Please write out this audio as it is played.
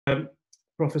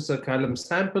Professor Callum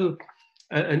Sample,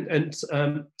 and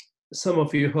some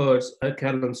of you heard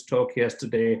Callum's talk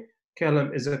yesterday.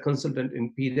 Callum is a consultant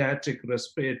in pediatric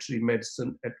respiratory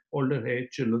medicine at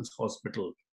Alderhay Children's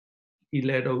Hospital. He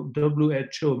led a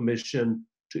WHO mission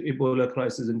to Ebola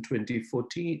crisis in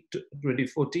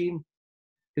 2014.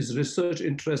 His research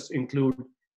interests include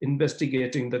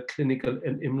investigating the clinical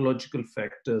and immunological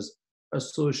factors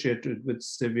associated with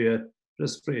severe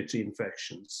respiratory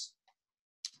infections.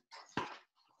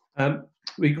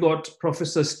 We got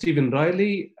Professor Stephen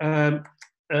Riley.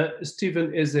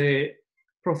 Stephen is a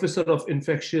professor of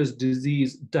infectious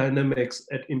disease dynamics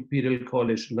at Imperial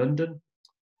College London.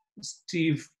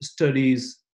 Steve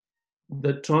studies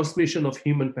the transmission of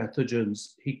human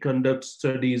pathogens. He conducts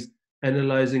studies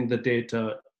analyzing the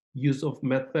data, use of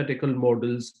mathematical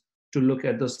models to look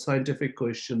at the scientific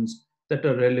questions that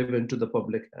are relevant to the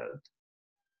public health.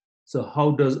 So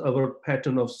how does our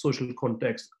pattern of social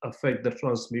context affect the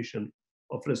transmission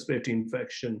of respiratory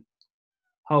infection?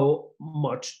 How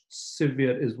much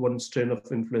severe is one strain of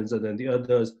influenza than the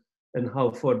others? And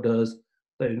how far does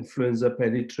the influenza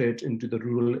penetrate into the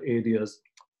rural areas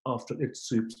after it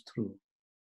sweeps through?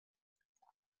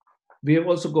 We have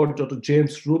also got Dr.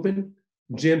 James Rubin.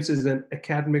 James is an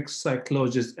academic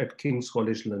psychologist at King's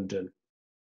College London,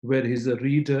 where he's a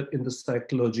reader in the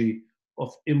psychology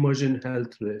of emergent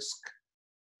health risk.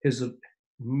 His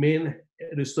main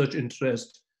research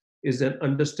interest is an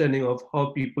understanding of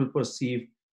how people perceive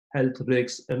health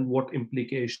risks and what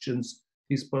implications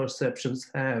these perceptions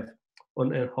have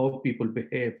on how people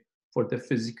behave for their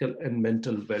physical and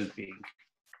mental well-being.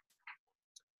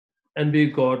 And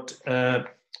we got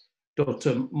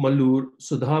Dr. Malur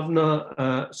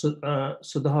Sudhavna.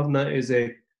 Sudhavna is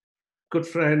a good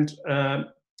friend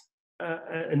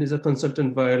and is a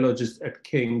consultant biologist at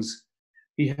King's.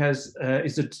 He is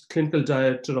a clinical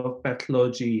director of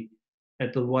pathology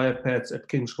at the Paeds at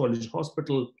King's College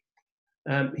Hospital.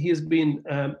 He has been,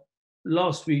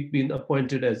 last week, been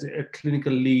appointed as a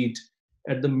clinical lead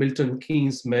at the Milton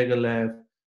Keynes Mega Lab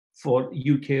for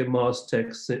UK mass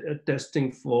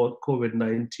testing for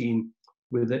COVID-19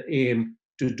 with the aim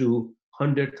to do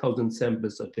 100,000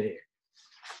 samples a day.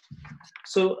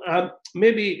 So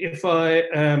maybe if I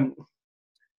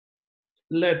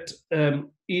let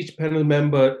each panel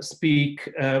member speak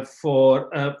for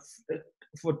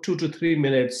 2 to 3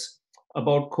 minutes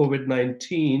about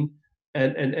COVID-19,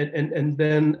 and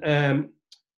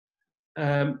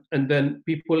then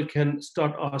people can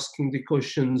start asking the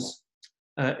questions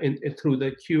through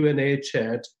the Q&A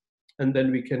chat, and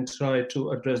then we can try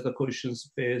to address the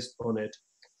questions based on it.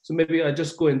 So maybe I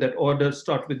just go in that order.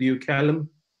 Start with you, Callum.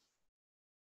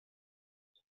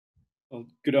 Well,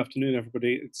 good afternoon,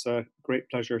 everybody. It's a great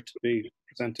pleasure to be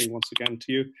presenting once again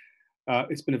to you.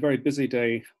 It's been a very busy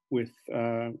day with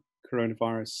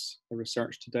coronavirus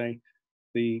research today.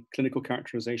 The clinical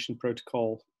characterization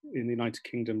protocol in the United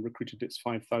Kingdom recruited its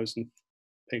 5,000th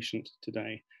patient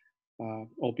today,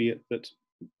 albeit that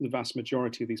the vast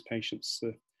majority of these patients,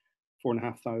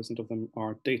 4,500 of them,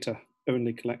 are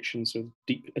data-only collections, so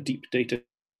a deep data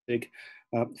dig.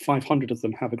 500 of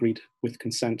them have agreed with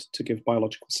consent to give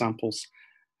biological samples.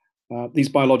 These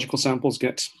biological samples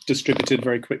get distributed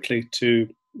very quickly to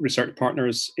research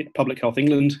partners. Public Health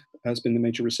England has been the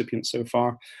major recipient so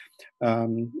far.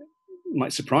 It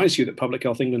might surprise you that Public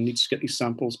Health England needs to get these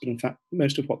samples, but in fact,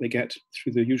 most of what they get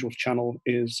through the usual channel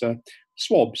is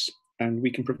swabs, and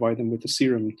we can provide them with the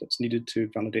serum that's needed to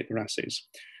validate their assays.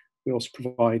 We also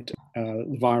provide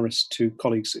the virus to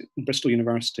colleagues at Bristol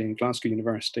University and Glasgow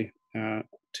University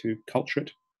to culture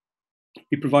it.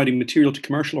 We're providing material to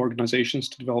commercial organizations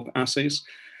to develop assays.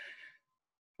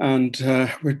 And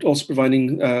we're also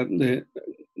providing the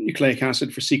nucleic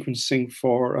acid for sequencing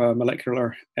for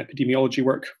molecular epidemiology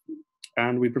work.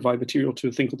 And we provide material to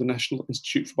a thing called the National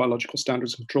Institute for Biological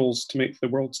Standards and Controls to make the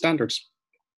world standards.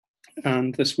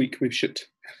 And this week we've shipped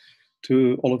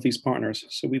to all of these partners.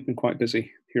 So we've been quite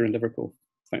busy here in Liverpool.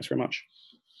 Thanks very much.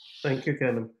 Thank you,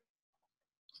 Callum.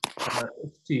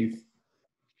 Steve.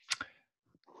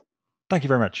 Thank you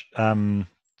very much.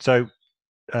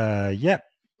 Yeah,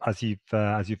 as you've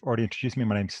already introduced me,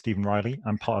 my name's Stephen Riley.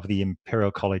 I'm part of the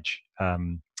Imperial College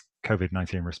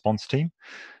COVID-19 response team.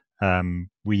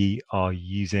 We are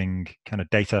using kind of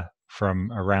data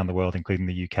from around the world, including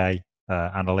the UK,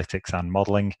 analytics and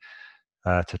modeling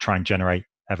to try and generate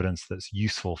evidence that's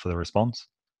useful for the response.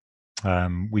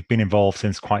 We've been involved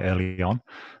since quite early on.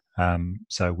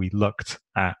 So we looked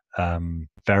at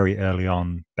very early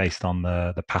on, based on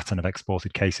the pattern of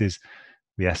exported cases,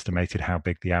 we estimated how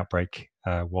big the outbreak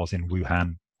was in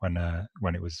Wuhan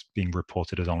when it was being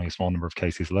reported as only a small number of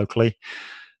cases locally.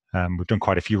 We've done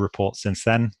quite a few reports since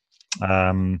then.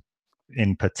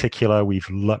 In particular, we've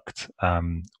looked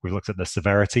at the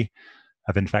severity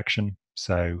of infection,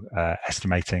 so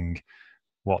estimating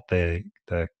what the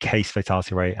case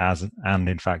fatality rate and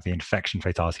in fact the infection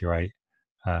fatality rate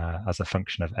as a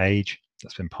function of age.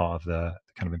 That's been part of the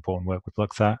kind of important work we've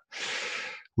looked at.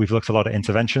 We've looked at a lot of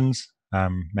interventions,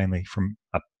 mainly from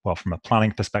a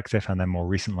planning perspective, and then more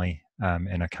recently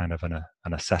in a kind of an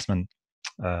assessment,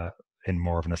 in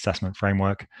more of an assessment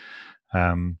framework.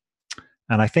 And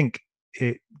I think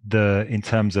in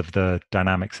terms of the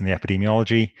dynamics and the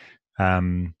epidemiology,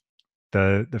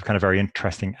 the kind of very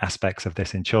interesting aspects of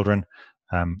this in children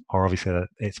are obviously that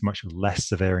it's much less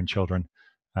severe in children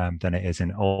than it is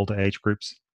in older age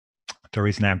groups. There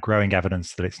is now growing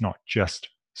evidence that it's not just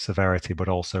severity, but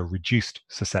also reduced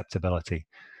susceptibility.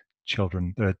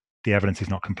 Children, the evidence is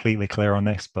not completely clear on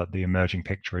this, but the emerging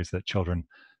picture is that children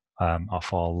are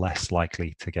far less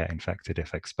likely to get infected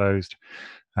if exposed.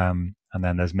 And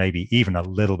then there's maybe even a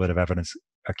little bit of evidence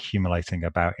accumulating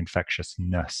about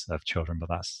infectiousness of children, but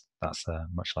that's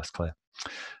much less clear.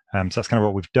 So that's kind of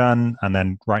what we've done. And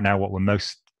then right now, what we're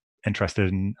most interested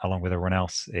in, along with everyone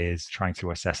else, is trying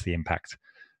to assess the impact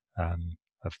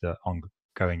of the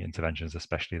ongoing interventions,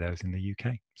 especially those in the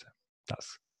UK. So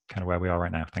that's kind of where we are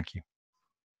right now. Thank you.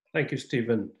 Thank you,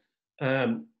 Stephen.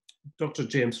 Dr.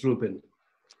 James Rubin.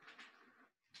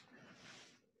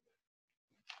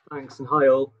 Thanks, and hi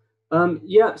all.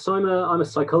 Yeah, so I'm a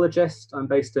psychologist. I'm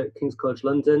based at King's College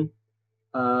London.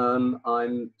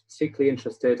 I'm particularly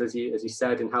interested, as you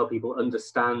said, in how people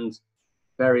understand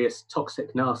various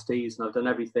toxic nasties, and I've done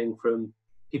everything from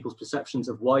people's perceptions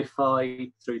of Wi-Fi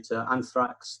through to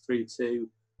anthrax, through to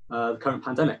the current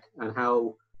pandemic, and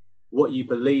how what you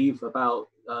believe about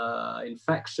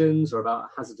infections or about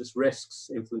hazardous risks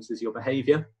influences your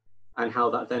behavior, and how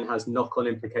that then has knock-on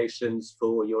implications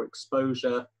for your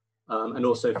exposure and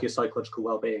also for your psychological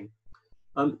well-being.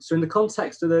 So in the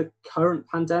context of the current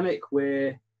pandemic,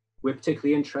 we're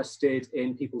particularly interested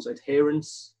in people's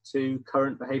adherence to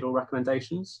current behavioural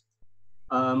recommendations.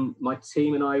 My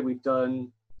team and I, we've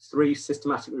done 3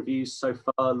 systematic reviews so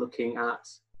far looking at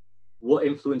what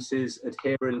influences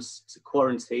adherence to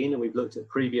quarantine, and we've looked at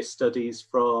previous studies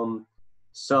from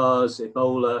SARS,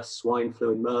 Ebola, swine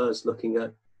flu and MERS, looking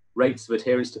at rates of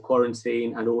adherence to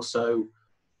quarantine, and also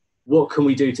what can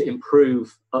we do to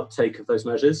improve uptake of those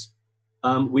measures.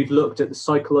 We've looked at the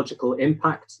psychological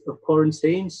impact of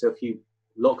quarantine. So if you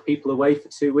lock people away for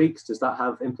 2 weeks, does that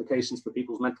have implications for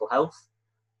people's mental health?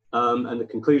 And the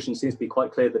conclusion seems to be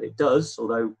quite clear that it does,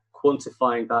 although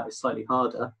quantifying that is slightly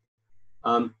harder.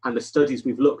 And the studies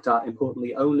we've looked at,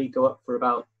 importantly, only go up for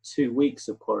about 2 weeks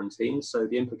of quarantine. So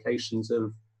the implications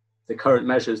of the current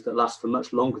measures that last for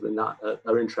much longer than that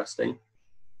are interesting.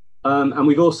 And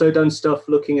we've also done stuff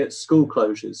looking at school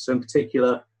closures. So in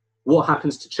particular, what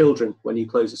happens to children when you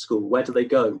close a school? Where do they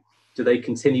go? Do they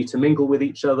continue to mingle with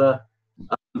each other?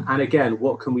 And again,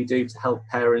 what can we do to help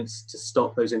parents to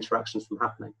stop those interactions from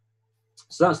happening?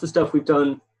 So that's the stuff we've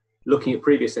done looking at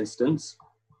previous incidents.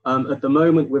 At the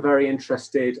moment, we're very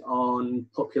interested on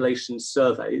population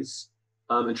surveys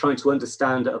and trying to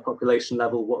understand at a population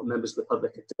level what members of the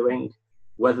public are doing,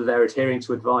 whether they're adhering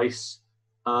to advice,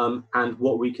 and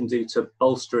what we can do to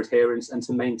bolster adherence and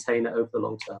to maintain it over the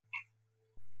long term.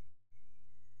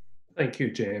 Thank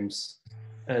you, James.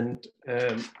 And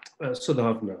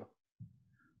Sudhavna.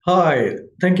 Hi,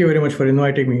 thank you very much for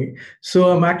inviting me.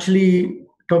 So I'm actually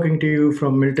talking to you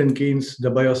from Milton Keynes, the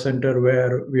Biocenter,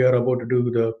 where we are about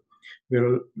to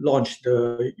we'll launch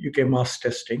the UK mass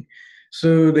testing.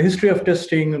 So the history of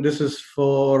testing, this is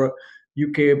for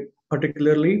UK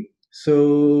particularly.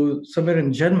 So somewhere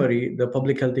in January, the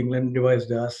Public Health England devised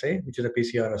the assay, which is a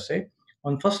PCR assay.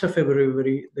 On 1st of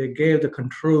February, they gave the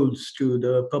controls to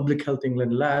the Public Health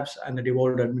England labs and the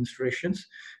devolved administrations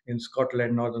in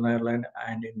Scotland, Northern Ireland,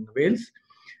 and in Wales.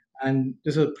 And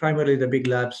this is primarily the big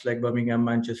labs like Birmingham,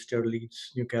 Manchester,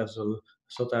 Leeds, Newcastle,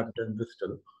 Southampton,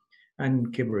 Bristol,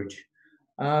 and Cambridge.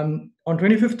 On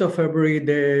 25th of February,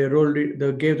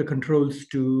 they gave the controls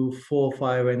to 4 or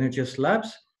 5 NHS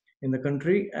labs in the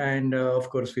country. And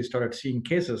of course, we started seeing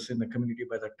cases in the community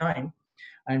by that time.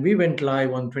 And we went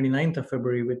live on 29th of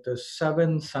February with a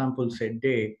 7 samples a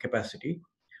day capacity.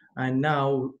 And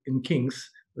now in King's,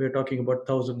 we're talking about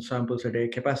 1,000 samples a day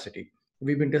capacity.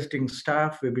 We've been testing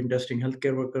staff, we've been testing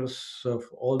healthcare workers of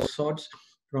all sorts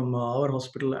from our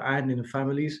hospital and in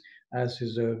families, as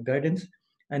is guidance.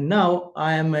 And now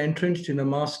I am entrenched in a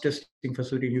mass testing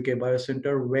facility in UK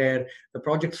Biocenter, where the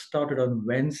project started on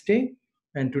Wednesday,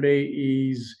 and today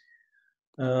is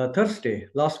Thursday.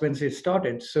 Last Wednesday it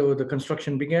started. So the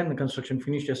construction began, the construction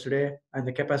finished yesterday, and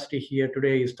the capacity here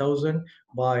today is 1,000.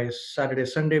 By Saturday,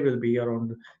 Sunday will be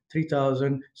around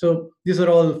 3,000. So these are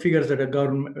all figures that are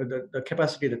government, the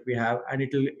capacity that we have, and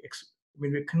it'll, I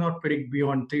mean, we cannot predict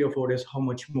beyond 3 or 4 days how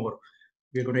much more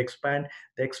we're going to expand.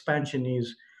 The expansion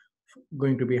is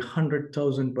going to be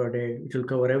 100,000 per day, which will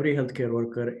cover every healthcare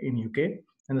worker in UK.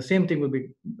 And the same thing will be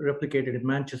replicated in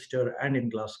Manchester and in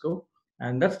Glasgow.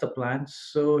 And that's the plan.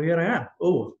 So here I am.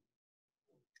 Oh,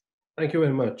 thank you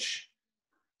very much.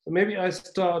 So maybe I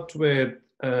start with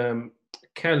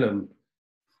Callum.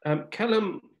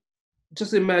 Callum,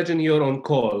 just imagine you're on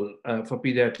call for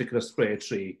pediatric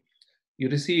respiratory. You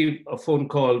receive a phone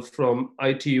call from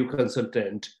ITU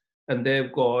consultant, and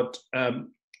they've got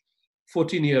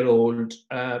 14-year-old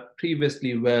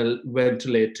previously well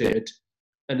ventilated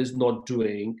and is not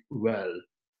doing well.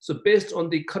 So based on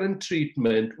the current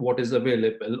treatment, what is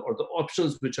available, or the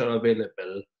options which are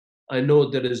available, I know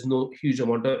there is no huge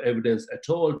amount of evidence at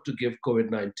all to give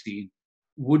COVID-19.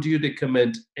 Would you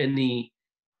recommend any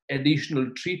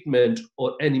additional treatment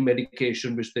or any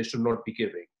medication which they should not be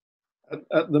giving?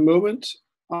 At the moment,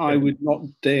 I would not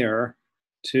dare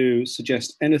to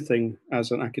suggest anything as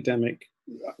an academic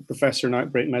professor in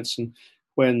outbreak medicine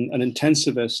when an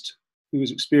intensivist who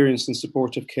is experienced in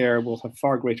supportive care will have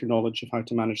far greater knowledge of how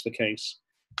to manage the case.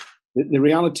 The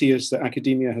reality is that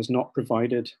academia has not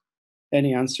provided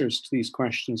any answers to these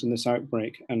questions in this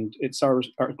outbreak, and it's our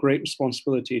great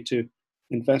responsibility to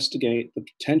investigate the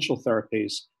potential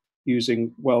therapies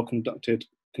using well-conducted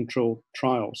controlled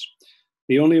trials.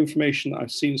 The only information that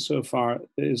I've seen so far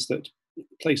is that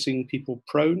placing people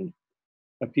prone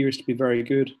appears to be very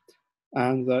good,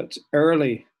 and that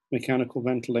early mechanical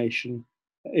ventilation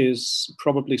is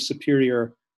probably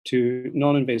superior to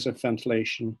non-invasive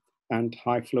ventilation and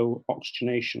high-flow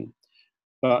oxygenation.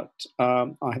 But I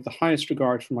have the highest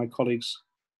regard for my colleagues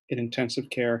in intensive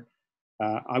care.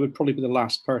 I would probably be the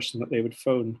last person that they would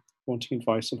phone wanting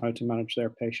advice on how to manage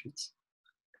their patients.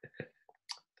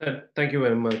 Thank you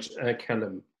very much,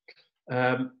 Callum.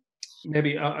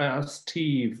 Maybe I ask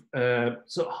Steve,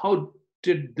 so how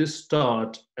did this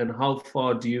start and how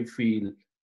far do you feel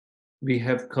we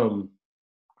have come?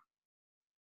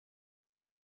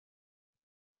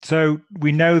 So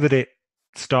we know that it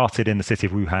started in the city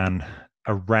of Wuhan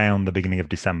around the beginning of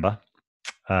December.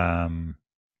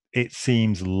 It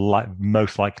seems like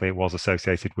most likely it was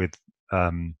associated with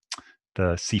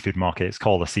the seafood market. It's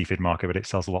called a seafood market, but it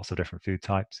sells lots of different food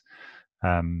types.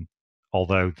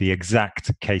 Although the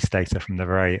exact case data from the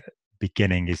very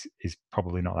beginning is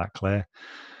probably not that clear.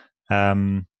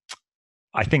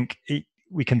 I think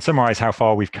we can summarize how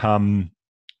far we've come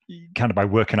kind of by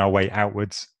working our way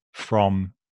outwards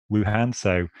from Wuhan.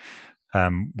 So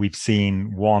we've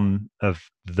seen one of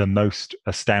the most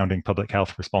astounding public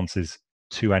health responses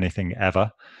to anything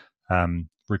ever,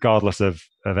 regardless of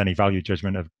any value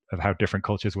judgment of how different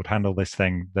cultures would handle this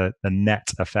thing. The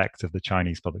net effect of the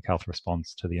Chinese public health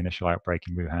response to the initial outbreak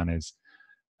in Wuhan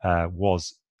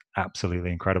was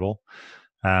absolutely incredible.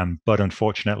 But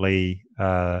unfortunately,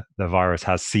 the virus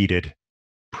has seeded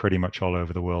pretty much all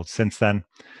over the world since then.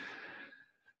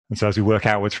 And so as we work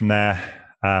outwards from there,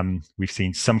 we've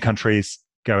seen some countries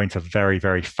go into very,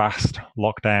 very fast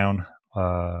lockdown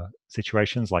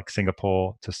situations, like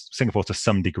Singapore to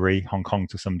some degree, Hong Kong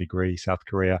to some degree, South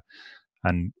Korea,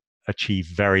 and achieve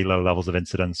very low levels of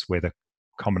incidence with a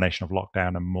combination of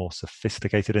lockdown and more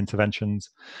sophisticated interventions.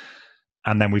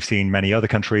 And then we've seen many other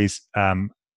countries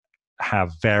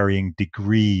have varying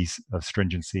degrees of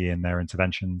stringency in their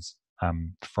interventions,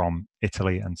 from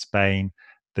Italy and Spain,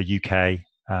 the UK,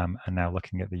 and now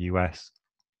looking at the US.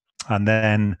 And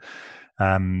then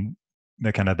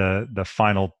the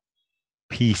final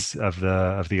piece of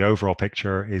the overall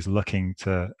picture is looking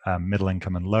to middle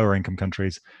income and lower income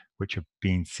countries, which have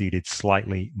been seeded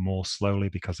slightly more slowly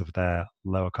because of their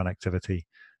lower connectivity,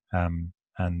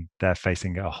 and they're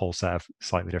facing a whole set of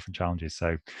slightly different challenges.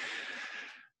 So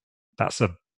that's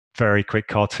a very quick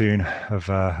cartoon of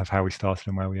how we started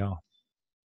and where we are.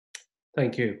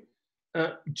 Thank you.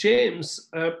 James,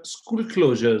 school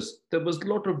closures. There was a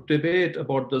lot of debate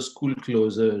about the school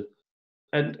closures,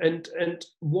 and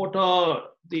what are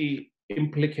the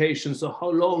implications of how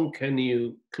long can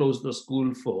you close the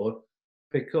school for?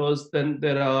 Because then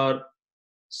there are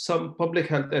some public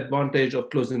health advantage of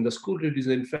closing the school,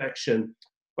 reducing infection,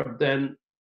 but then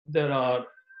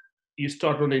you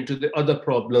start running into the other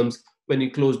problems when you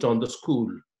close down the school.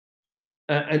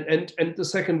 And the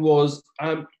second was,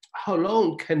 how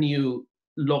long can you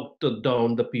lock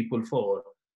down the people for?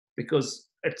 Because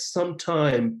at some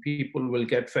time, people will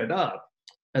get fed up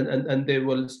and they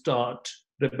will start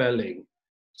rebelling.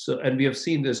 So, and we have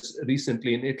seen this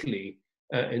recently in Italy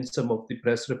in some of the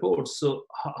press reports. So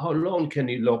how long can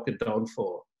you lock it down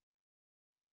for?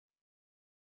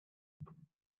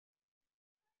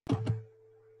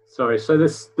 Sorry, so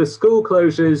the school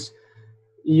closures,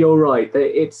 you're right.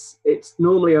 It's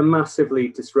normally a massively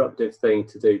disruptive thing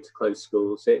to do to close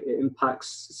schools. It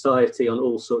impacts society on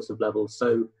all sorts of levels.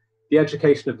 So the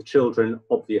education of the children,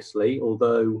 obviously,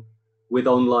 although with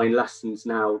online lessons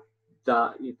now,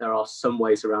 that there are some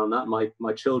ways around that.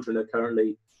 My children are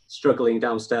currently struggling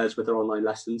downstairs with their online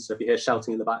lessons. So if you hear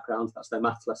shouting in the background, that's their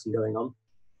maths lesson going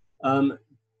on.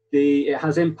 It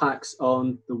has impacts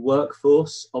on the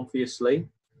workforce, obviously.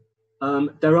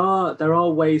 There are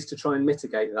ways to try and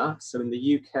mitigate that. So in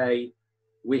the UK,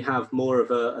 we have more of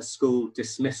a school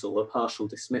dismissal, a partial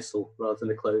dismissal, rather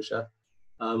than a closure,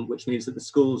 which means that the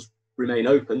schools remain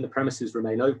open, the premises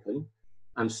remain open,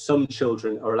 and some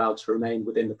children are allowed to remain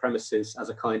within the premises as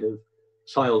a kind of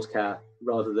childcare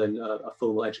rather than a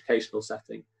formal educational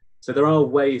setting. So there are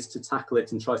ways to tackle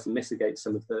it and try to mitigate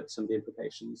some of the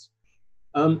implications.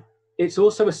 It's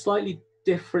also a slightly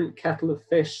different kettle of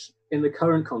fish in the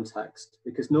current context,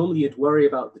 because normally you'd worry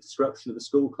about the disruption of the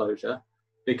school closure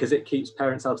because it keeps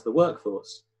parents out of the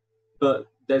workforce. But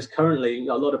there's currently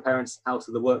a lot of parents out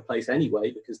of the workplace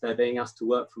anyway because they're being asked to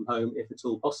work from home if it's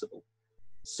all possible.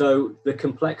 So the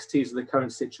complexities of the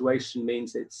current situation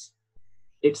means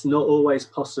it's not always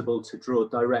possible to draw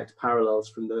direct parallels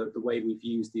from the way we've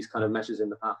used these kind of measures in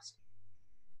the past.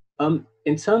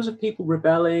 In terms of people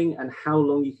rebelling and how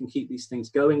long you can keep these things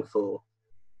going for,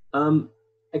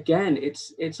 again,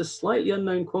 it's a slightly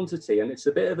unknown quantity and it's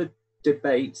a bit of a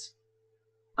debate.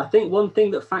 I think one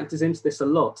thing that factors into this a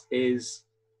lot is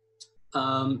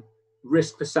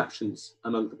risk perceptions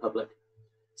among the public.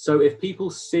 So if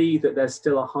people see that there's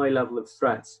still a high level of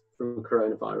threat from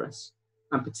coronavirus,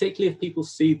 and particularly if people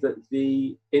see that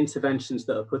the interventions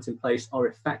that are put in place are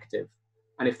effective,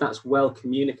 and if that's well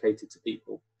communicated to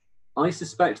people, I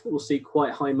suspect that we'll see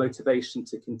quite high motivation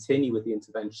to continue with the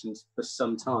interventions for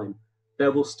some time.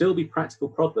 There will still be practical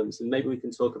problems, and maybe we can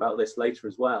talk about this later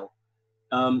as well.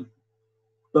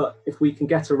 But if we can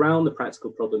get around the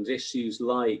practical problems, issues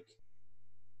like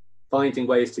finding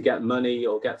ways to get money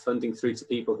or get funding through to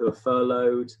people who are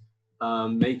furloughed,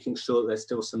 making sure that there's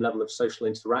still some level of social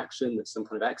interaction, that some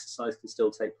kind of exercise can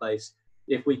still take place.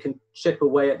 If we can chip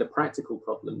away at the practical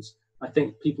problems, I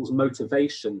think people's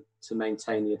motivation to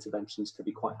maintain the interventions could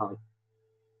be quite high.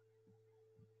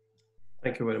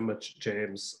 Thank you very much,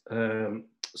 James.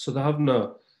 So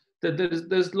Dhavna,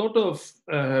 there's a lot of,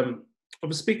 I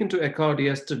was speaking to Eckhard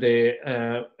yesterday,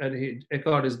 and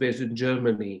Eckhard is based in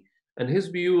Germany, and his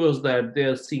view was that they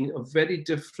are seeing a very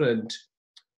different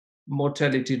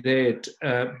mortality rate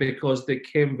because they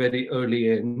came very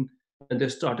early in and they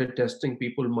started testing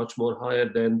people much more higher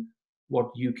than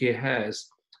what UK has.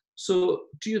 So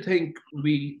do you think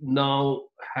we now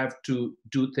have to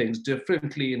do things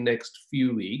differently in next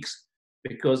few weeks?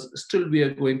 Because still we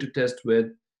are going to test with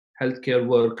healthcare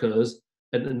workers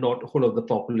and not whole of the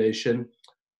population.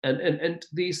 And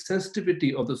the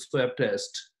sensitivity of the swab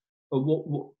test,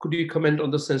 could you comment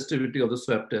on the sensitivity of the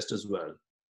swab test as well?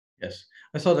 Yes,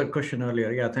 I saw that question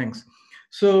earlier. Yeah, thanks.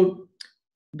 So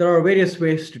there are various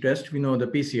ways to test. We know the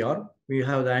PCR, we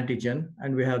have the antigen,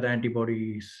 and we have the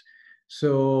antibodies.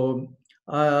 So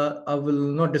I will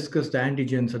not discuss the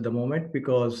antigens at the moment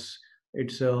because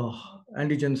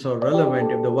antigens are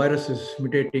relevant if the virus is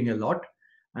mutating a lot,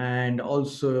 and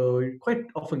also quite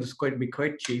often it's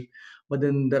quite cheap. But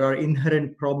then there are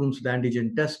inherent problems with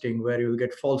antigen testing where you'll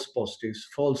get false positives,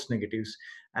 false negatives,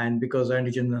 and because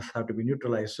antigens have to be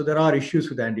neutralized. So there are issues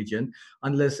with antigen.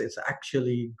 Unless it's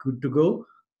actually good to go,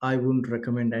 I wouldn't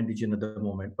recommend antigen at the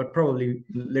moment, but probably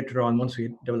later on once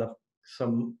we develop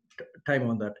some time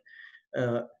on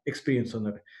that, experience on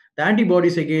that. The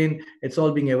antibodies, again, it's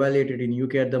all being evaluated in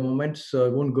UK at the moment, so I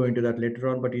won't go into that later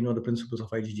on, but you know the principles of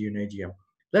IgG and IgM.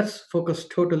 Let's focus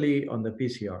totally on the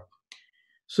PCR.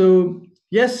 So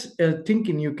yes, I think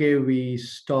in UK we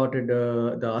started,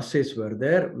 the assays were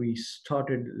there. We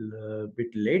started a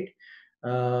bit late,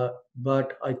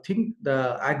 but I think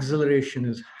the acceleration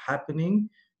is happening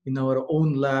in our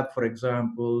own lab. For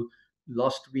example,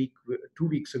 last week, 2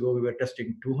 weeks ago, we were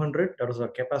testing 200. That was our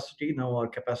capacity. Now our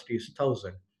capacity is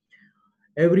 1,000.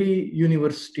 Every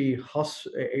university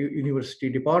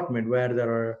department where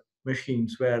there are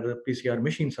machines, where the PCR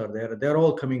machines are there, they're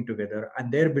all coming together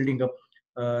and they're building up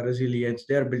resilience,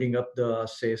 they're building up the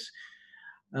assays.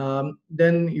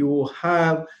 Then you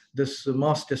have this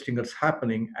mass testing that's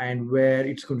happening, and where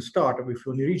it's going to start. If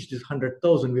we reach this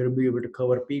 100,000, we'll be able to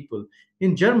cover people.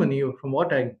 In Germany, from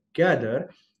what I gather,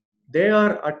 They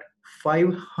are at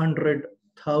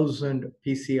 500,000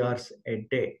 PCRs a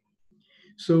day.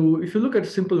 So if you look at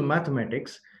simple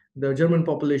mathematics, the German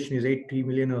population is 80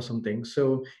 million or something.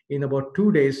 So in about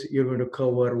 2 days, you're going to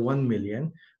cover 1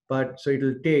 million. But so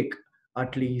it'll take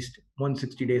at least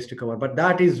 160 days to cover. But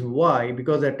that is why,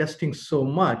 because they're testing so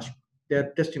much,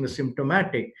 they're testing the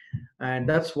symptomatic. And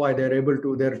that's why they're able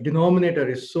to, their denominator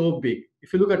is so big.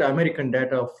 If you look at American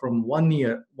data from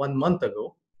 1 month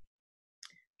ago,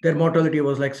 their mortality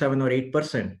was like 7 or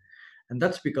 8%. And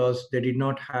that's because they did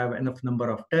not have enough number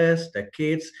of tests. The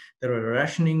kids, they were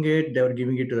rationing it, they were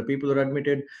giving it to the people who are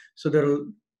admitted. So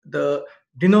the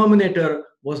denominator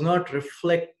was not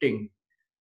reflecting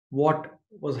what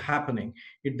was happening.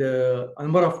 The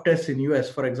number of tests in US,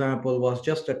 for example, was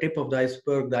just the tip of the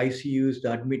iceberg, the ICUs,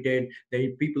 the admitted, the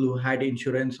people who had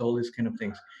insurance, all these kind of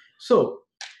things. So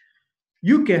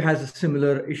UK has a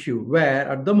similar issue where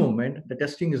at the moment the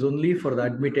testing is only for the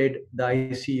admitted, the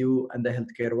ICU, and the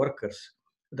healthcare workers.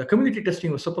 The community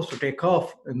testing was supposed to take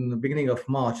off in the beginning of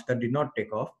March. That did not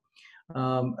take off.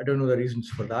 I don't know the reasons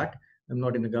for that. I'm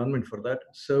not in the government for that.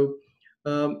 So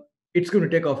it's going to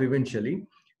take off eventually.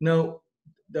 Now,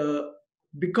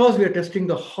 because we are testing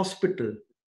the hospital,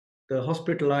 the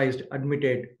hospitalized,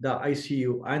 admitted, the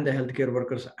ICU, and the healthcare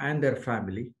workers and their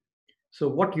family, so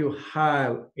what you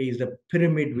have is the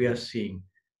pyramid we are seeing.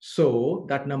 So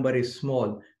that number is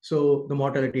small. So the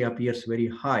mortality appears very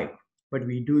high. But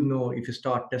we do know if you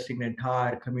start testing the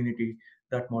entire community,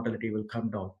 that mortality will come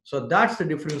down. So that's the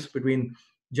difference between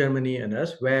Germany and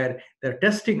us, where they're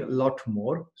testing a lot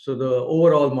more. So the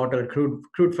overall mortality,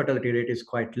 crude fatality rate is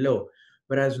quite low,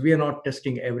 whereas we are not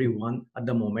testing everyone at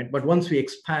the moment. But once we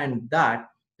expand that,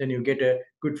 then you get a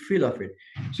good feel of it.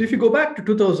 So if you go back to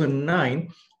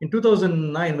 2009, in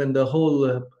 2009, when the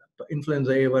whole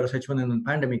influenza A virus H1N1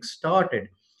 pandemic started,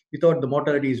 we thought the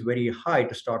mortality is very high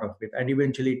to start off with, and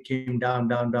eventually it came down,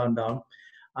 down, down, down.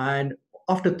 And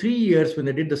after 3 years, when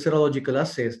they did the serological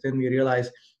assays, then we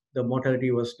realized the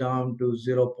mortality was down to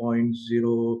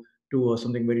 0.02 or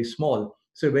something very small,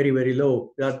 so very, very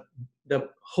low. That the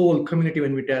whole community,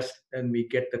 when we test, and we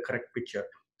get the correct picture.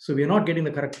 So we are not getting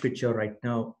the correct picture right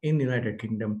now in the United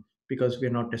Kingdom because we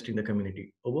are not testing the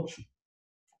community. Over.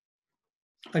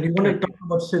 And you want to talk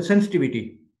about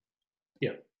sensitivity?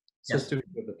 Yeah,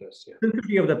 sensitivity of the test. Yeah,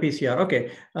 sensitivity of the PCR.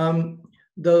 Okay.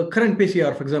 The current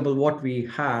PCR, for example, what we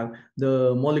have,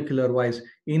 the molecular wise,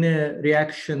 in a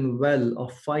reaction well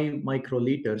of 5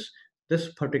 microliters, this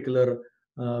particular,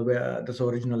 this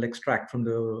original extract from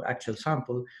the actual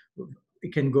sample,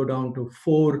 it can go down to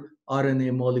 4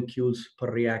 RNA molecules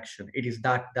per reaction. It is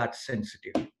that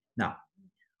sensitive. Now,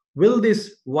 will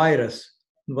this viral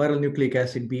nucleic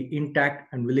acid, be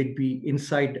intact, and will it be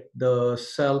inside the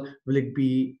cell? Will it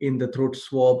be in the throat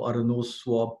swab or a nose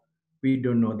swab? We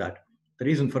don't know that. The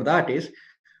reason for that is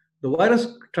the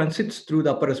virus transits through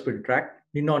the upper respiratory tract,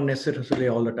 not necessarily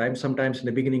all the time. Sometimes in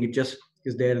the beginning, it just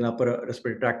is there in the upper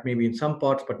respiratory tract, maybe in some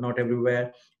parts, but not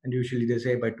everywhere. And usually they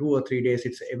say by 2 or 3 days,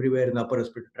 it's everywhere in the upper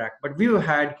respiratory tract. But we've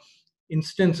had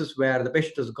instances where the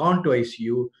patient has gone to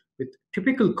ICU with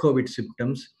typical COVID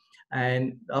symptoms,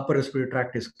 and the upper respiratory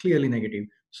tract is clearly negative.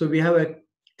 So we have a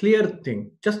clear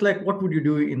thing, just like what would you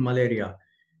do in malaria?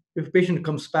 If a patient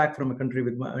comes back from a country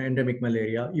with endemic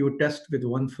malaria, you would test with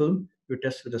one film, you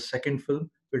test with a second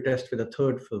film, you test with a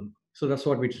third film. So that's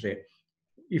what we say.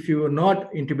 If you are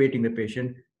not intubating the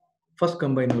patient, first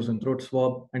combine nose and throat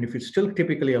swab, and if it's still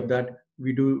typically of that,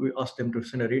 we ask them to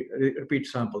send a repeat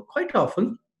sample. Quite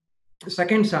often, the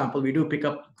second sample we do pick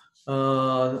up.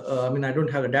 I mean, I don't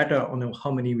have the data on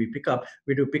how many we pick up.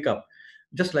 We do pick up,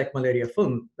 just like malaria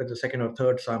film, with the second or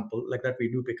third sample, like that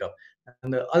we do pick up.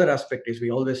 And the other aspect is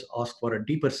we always ask for a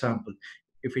deeper sample.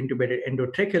 If intubated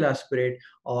endotracheal aspirate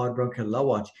or bronchial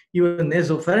lavage, even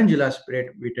nasopharyngeal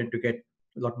aspirate, we tend to get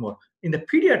a lot more. In the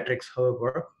pediatrics,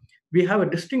 however, we have a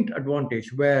distinct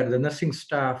advantage where the nursing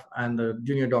staff and the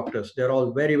junior doctors, they're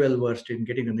all very well versed in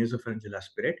getting the nasopharyngeal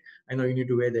aspirate. I know you need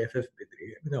to wear the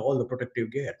FFP3, all the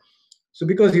protective gear. So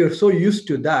because you're so used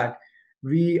to that,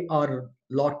 we are a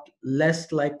lot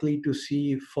less likely to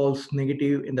see false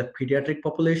negative in the pediatric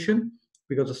population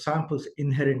because the samples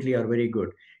inherently are very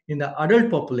good. In the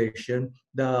adult population,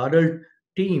 the adult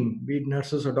team, be it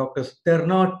nurses or doctors, they're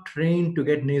not trained to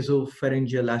get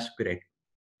nasopharyngeal aspirate.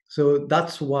 So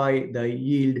that's why the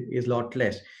yield is a lot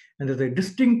less. And there's a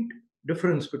distinct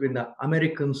difference between the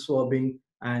American swabbing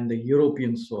and the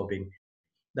European swabbing.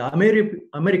 The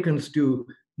Americans do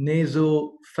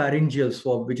nasopharyngeal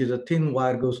swab, which is a thin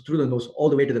wire goes through the nose all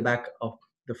the way to the back of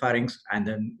the pharynx and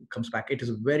then comes back. It is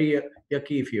very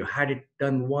yucky. If you had it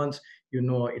done once, you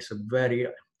know it's a very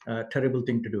terrible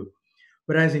thing to do.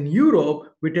 Whereas in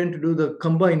Europe, we tend to do the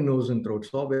combined nose and throat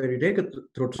swab, where you take a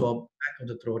throat swab back of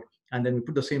the throat, and then we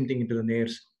put the same thing into the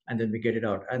nares, and then we get it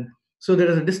out. And so there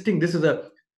is a distinct, this is a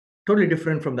totally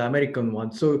different from the American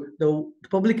one. So the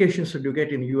publications that you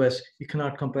get in the US, you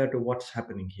cannot compare to what's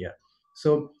happening here.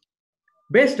 So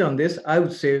based on this, I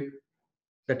would say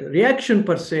that reaction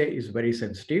per se is very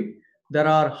sensitive. There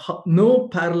are no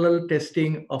parallel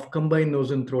testing of combined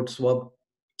nose and throat swab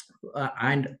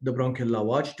and the bronchial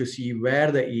lavage to see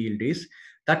where the yield is.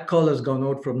 That call has gone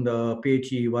out from the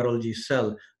PHE virology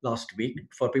cell last week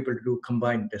for people to do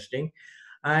combined testing.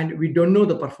 And we don't know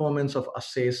the performance of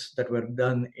assays that were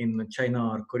done in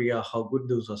China or Korea, how good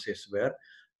those assays were.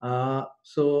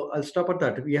 So I'll stop at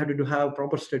that. We had to have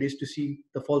proper studies to see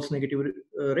the false negative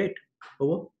rate.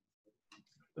 Over.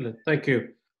 Thank you.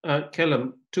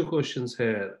 Callum, two questions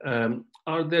here.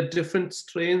 Are there different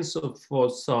strains of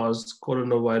SARS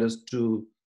coronavirus 2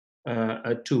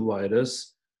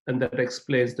 virus, and that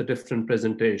explains the different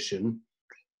presentation?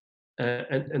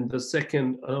 And the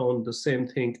second on the same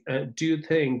thing, do you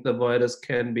think the virus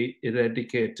can be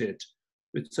eradicated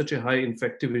with such a high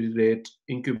infectivity rate,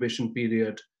 incubation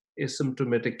period,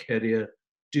 asymptomatic carrier?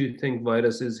 Do you think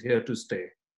virus is here to stay?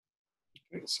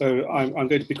 So I'm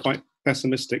going to be quite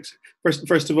pessimistic.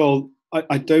 First of all,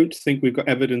 I don't think we've got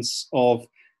evidence of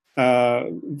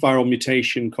viral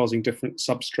mutation causing different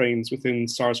substrains within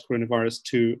SARS coronavirus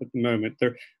 2 at the moment.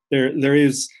 There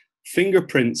is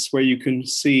fingerprints where you can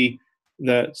see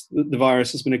that the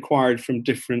virus has been acquired from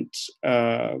different,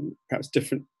 perhaps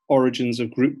different origins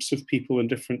of groups of people in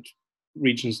different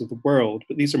regions of the world,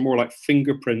 but these are more like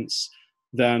fingerprints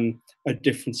than a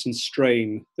difference in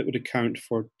strain that would account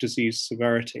for disease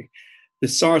severity. The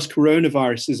SARS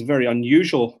coronavirus is a very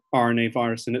unusual RNA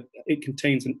virus, and it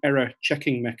contains an error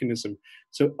checking mechanism.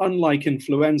 So unlike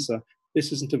influenza,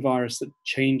 this isn't a virus that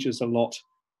changes a lot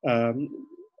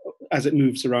as it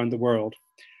moves around the world.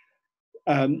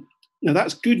 Now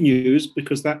that's good news,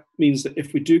 because that means that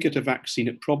if we do get a vaccine,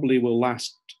 it probably will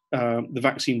last, the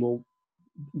vaccine will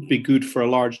be good for a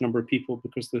large number of people,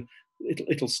 because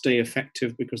it'll stay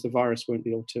effective, because the virus won't be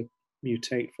able to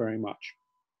mutate very much.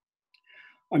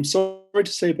 I'm sorry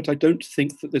to say, but I don't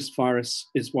think that this virus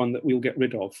is one that we'll get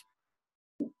rid of.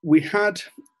 We had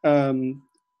a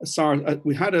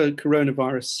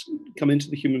coronavirus come into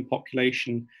the human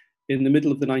population in the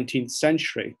middle of the 19th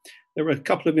century. There were a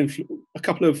couple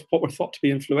of what were thought to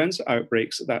be influenza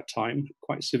outbreaks at that time,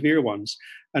 quite severe ones,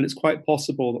 and it's quite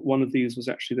possible that one of these was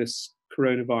actually this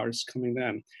coronavirus coming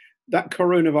then. That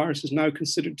coronavirus is now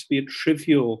considered to be a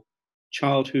trivial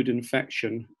childhood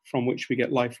infection from which we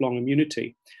get lifelong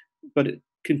immunity, but it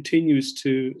continues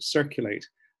to circulate.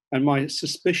 And my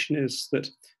suspicion is that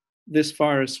this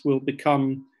virus will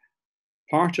become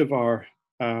part of our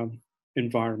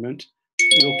environment.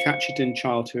 We'll catch it in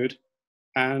childhood,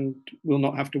 and we'll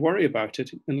not have to worry about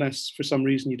it, unless for some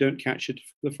reason you don't catch it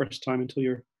for the first time until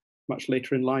you're much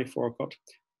later in life or got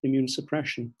immune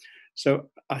suppression. So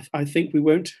I think we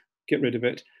won't get rid of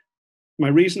it. My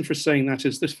reason for saying that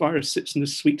is this virus sits in the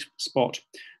sweet spot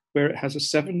where it has a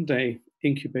 7-day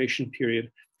incubation period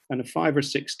and a 5 or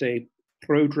 6 day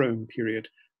prodrome period.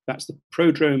 That's the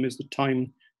prodrome is the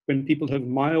time when people have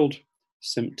mild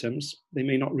symptoms. They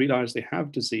may not realize they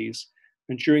have disease.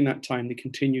 And during that time, they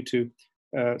continue to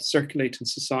circulate in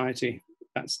society.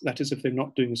 That is if they're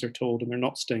not doing as they're told and they're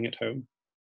not staying at home.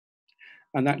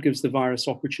 And that gives the virus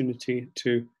opportunity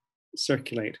to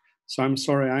circulate. So I'm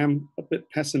sorry, I am a bit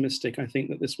pessimistic. I think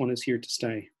that this one is here to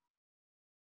stay.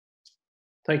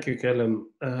 Thank you, Callum.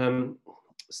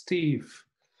 Steve,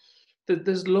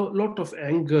 there's a lot of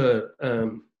anger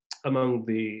among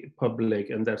the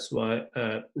public, and that's why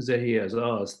Zahi has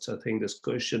asked, I think, this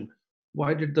question.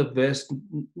 Why did the West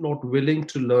not willing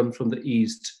to learn from the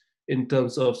East in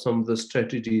terms of some of the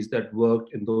strategies that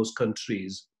worked in those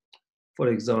countries? For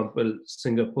example,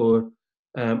 Singapore,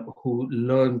 who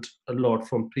learned a lot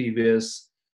from previous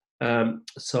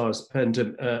SARS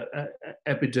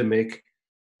epidemic,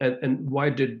 and why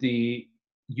did the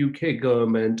UK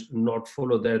government not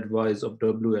follow the advice of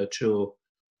WHO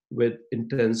with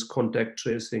intense contact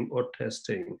tracing or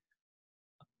testing?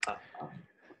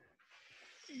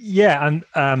 Yeah,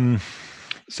 and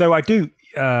so I do,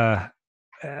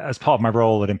 as part of my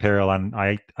role at Imperial, and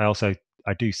I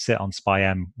do sit on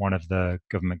SPI-M, one of the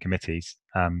government committees.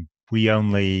 We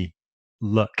only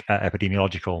look at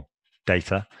epidemiological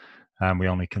data, and we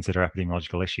only consider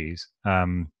epidemiological issues.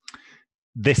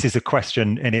 This is a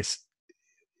question, and it's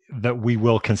that we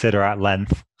will consider at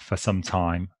length for some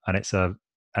time, and it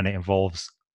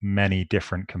involves many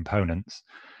different components.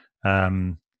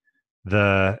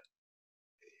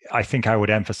 I think I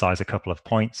would emphasize a couple of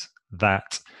points.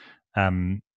 that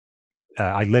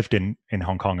I lived in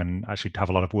Hong Kong and actually have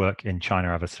a lot of work in China.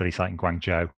 I have a study site in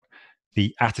Guangzhou.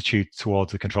 The attitude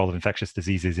towards the control of infectious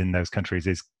diseases in those countries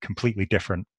is completely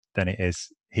different than it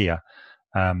is here.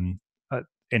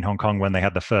 In Hong Kong, when they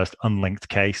had the first unlinked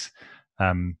case,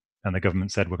 and the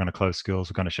government said, we're going to close schools,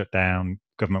 we're going to shut down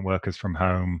government workers from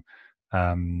home,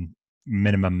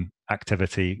 minimum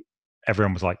activity,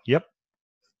 everyone was like, yep,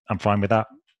 I'm fine with that.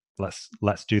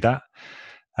 Let's do that.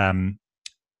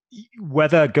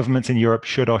 Whether governments in Europe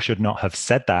should or should not have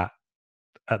said that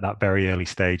at that very early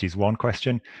stage is one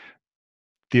question.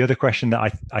 The other question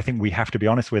that I think we have to be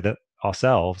honest with it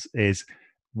ourselves is,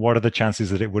 what are the chances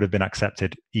that it would have been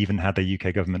accepted even had the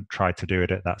UK government tried to do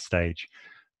it at that stage?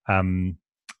 I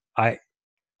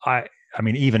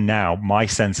mean, even now, my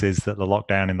sense is that the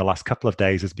lockdown in the last couple of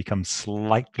days has become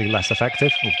slightly less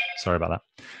effective. Oh, sorry about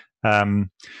that.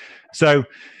 So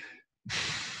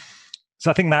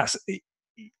I think I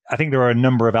think there are a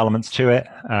number of elements to it,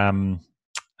 and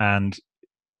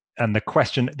the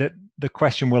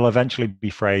question will eventually be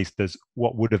phrased as,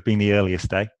 what would have been the earliest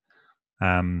day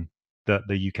that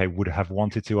the UK would have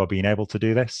wanted to or been able to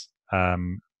do this,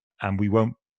 and we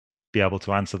won't be able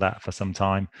to answer that for some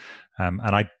time,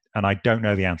 and I don't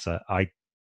know the answer. I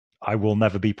will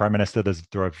never be Prime Minister.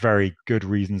 There are very good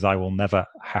reasons I will never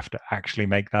have to actually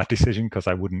make that decision, because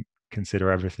I wouldn't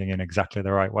consider everything in exactly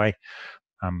the right way,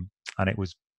 and it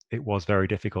was very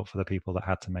difficult for the people that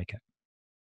had to make it.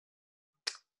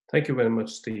 Thank you very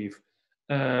much, Steve.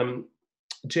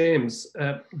 James,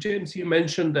 you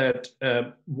mentioned that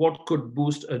what could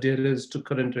boost adherence to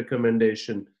current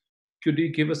recommendation. Could you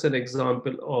give us an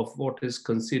example of what is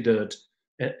considered,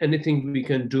 anything we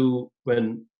can do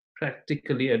when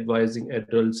practically advising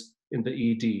adults in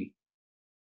the ED?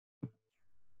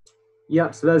 Yeah,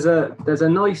 so there's a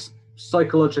nice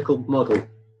psychological model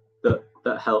that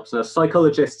helps. Now,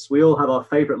 psychologists, we all have our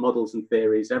favorite models and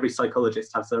theories. Every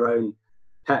psychologist has their own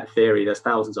pet theory. There's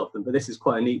thousands of them, but this is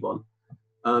quite a neat one.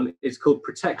 It's called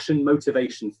protection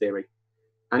motivation theory.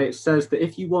 And it says that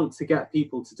if you want to get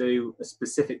people to do a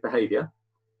specific behavior,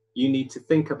 you need to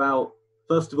think about,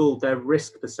 first of all, their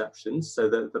risk perceptions. So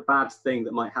the bad thing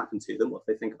that might happen to them, what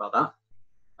they think about that.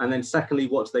 And then secondly,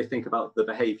 what do they think about the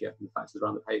behavior and the factors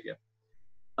around the behavior.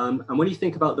 And when you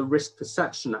think about the risk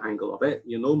perception angle of it,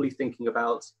 you're normally thinking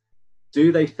about,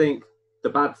 do they think the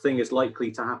bad thing is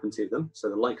likely to happen to them? So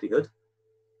the likelihood.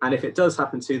 And if it does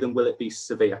happen to them, will it be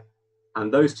severe?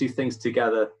 And those two things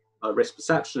together are risk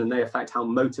perception, and they affect how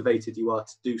motivated you are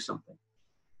to do something.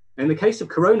 In the case of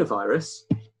coronavirus,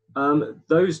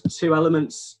 those two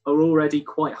elements are already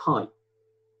quite high.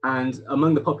 And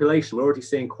among the population, we're already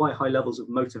seeing quite high levels of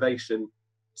motivation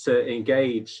to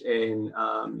engage in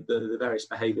the various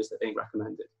behaviors that are being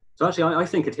recommended. So actually, I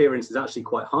think adherence is actually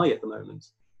quite high at the moment.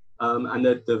 And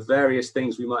the various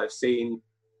things we might have seen,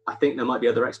 I think there might be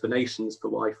other explanations for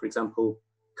why, for example,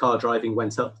 car driving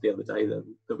went up the other day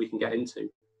that we can get into.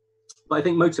 But I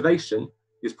think motivation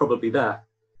is probably there.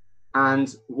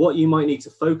 And what you might need to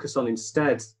focus on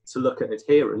instead to look at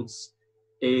adherence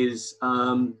is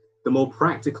the more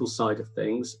practical side of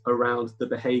things around the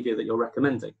behavior that you're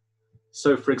recommending.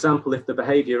 So for example, if the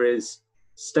behavior is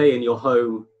stay in your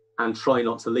home and try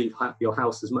not to leave your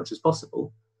house as much as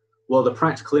possible, well, the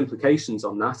practical implications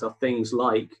on that are things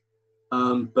like,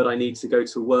 but I need to go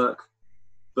to work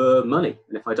for money.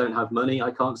 And if I don't have money,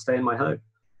 I can't stay in my home.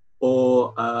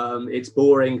 Or it's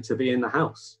boring to be in the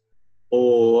house.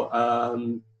 Or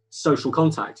social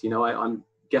contact, I'm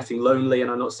getting lonely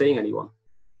and I'm not seeing anyone.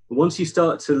 And once you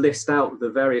start to list out the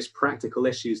various practical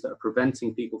issues that are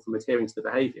preventing people from adhering to the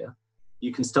behavior,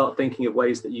 you can start thinking of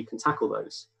ways that you can tackle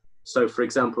those. So for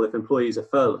example, if employees are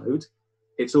furloughed,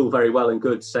 it's all very well and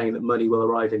good saying that money will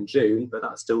arrive in June, but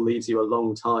that still leaves you a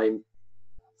long time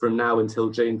from now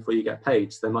until June before you get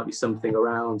paid. So there might be something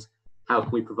around how can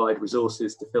we provide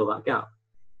resources to fill that gap.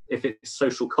 If it's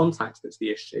social contact that's the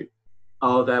issue,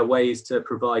 are there ways to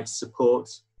provide support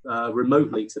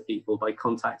remotely to people by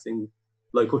contacting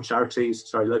local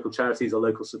charities or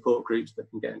local support groups that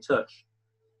can get in touch?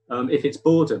 If it's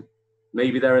boredom,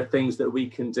 maybe there are things that we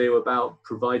can do about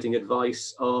providing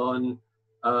advice on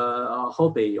a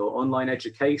hobby or online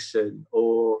education,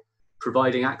 or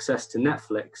providing access to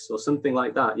Netflix or something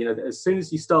like that. As soon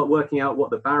as you start working out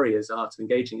what the barriers are to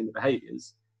engaging in the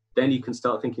behaviors, then you can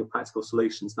start thinking of practical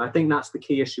solutions. And I think that's the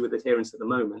key issue with adherence at the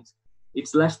moment.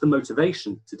 It's less the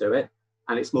motivation to do it,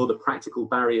 and it's more the practical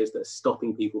barriers that are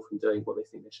stopping people from doing what they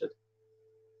think they should.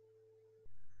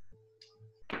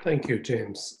 Thank you,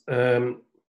 James. Thank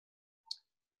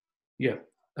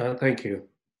you.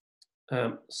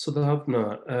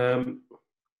 Sudhavna,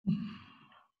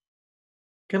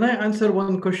 Can I answer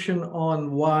one question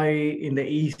on why in the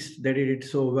East they did it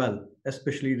so well,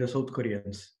 especially the South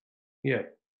Koreans? Yeah.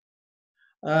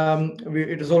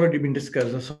 It has already been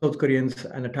discussed. The South Koreans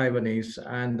and the Taiwanese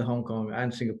and the Hong Kong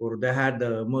and Singapore, they had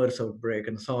the MERS outbreak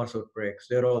and the SARS outbreaks.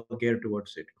 They're all geared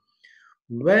towards it.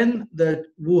 When the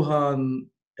Wuhan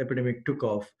epidemic took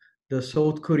off, the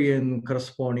South Korean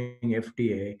corresponding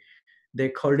FDA, they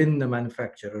called in the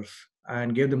manufacturers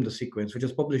and gave them the sequence, which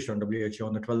is published on WHO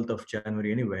on the 12th of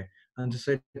January anyway. And they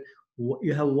said,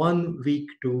 you have 1 week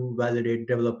to validate,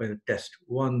 develop a test,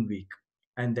 1 week.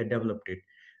 And they developed it.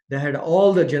 They had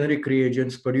all the generic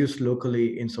reagents produced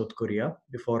locally in South Korea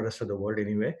before the rest of the world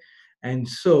anyway. And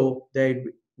so they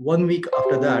 1 week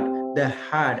after that, they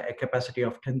had a capacity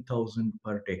of 10,000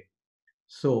 per day.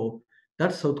 So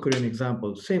that's South Korean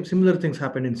example. Similar things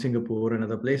happened in Singapore and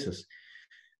other places.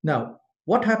 Now,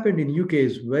 what happened in UK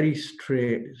is very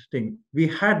strange thing. We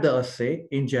had the assay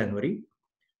in January.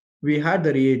 We had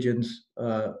the reagents.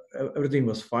 Everything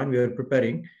was fine. We were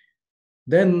preparing.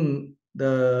 Then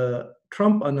the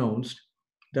Trump announced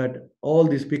that all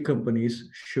these big companies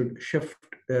should shift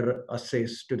their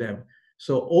assays to them.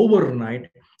 So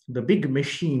overnight, the big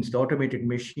machines, the automated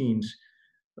machines,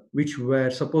 which were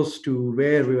supposed to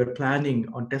where we were planning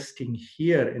on testing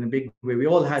here in a big way. We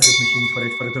all had these machines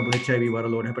for example, HIV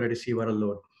viral load, hepatitis C viral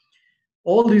load.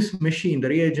 All these machines, the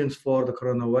reagents for the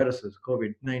coronaviruses,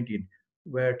 COVID-19,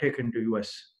 were taken to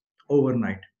US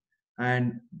overnight.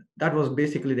 And that was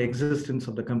basically the existence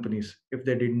of the companies. If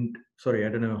they didn't, sorry, I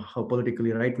don't know how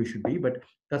politically right we should be, but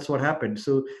that's what happened.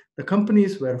 So the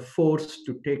companies were forced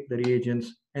to take the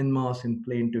reagents en masse in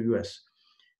plane to US.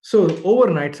 So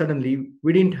overnight, suddenly,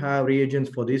 we didn't have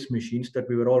reagents for these machines that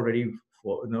we were all ready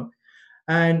for,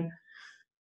 and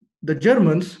the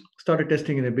Germans started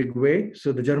testing in a big way.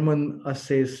 So the German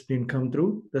assays didn't come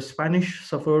through. The Spanish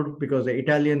suffered because the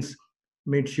Italians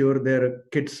made sure their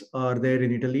kits are there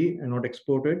in Italy and not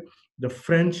exported. The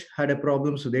French had a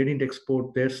problem, so they didn't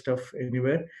export their stuff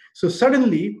anywhere. So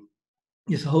suddenly,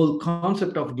 this whole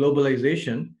concept of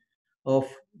globalization, of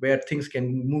where things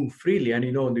can move freely, and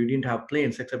they didn't have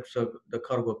planes except for the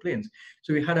cargo planes.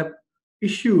 So we had a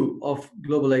issue of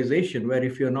globalization where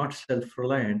if you're not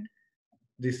self-reliant,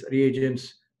 these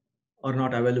reagents are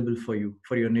not available for you,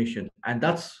 for your nation. And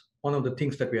that's one of the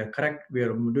things that we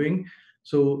are doing.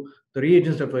 So the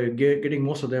reagents that we're getting,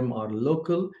 most of them are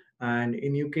local and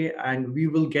in UK, and we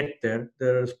will get there.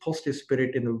 There is positive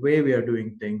spirit in the way we are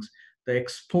doing things. The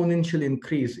exponential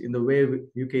increase in the way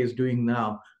UK is doing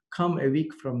now, come a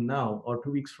week from now or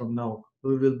 2 weeks from now,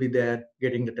 we will be there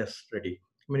getting the tests ready.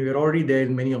 I mean, we're already there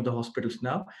in many of the hospitals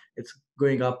now. It's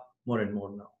going up more and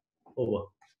more now. Over.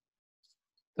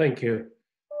 Thank you.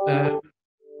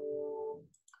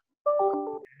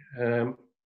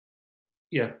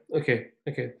 Yeah, okay,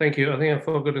 thank you. I think I've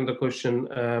forgotten the question.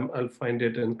 I'll find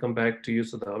it and come back to you,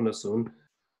 Sudhamna, soon.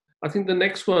 I think the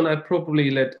next one, I'd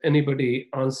probably let anybody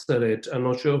answer it. I'm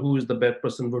not sure who is the best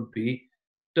person would be.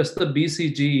 Does the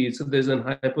BCG, so there's an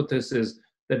hypothesis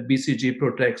that BCG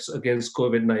protects against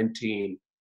COVID-19.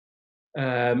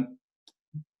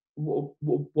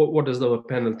 What does the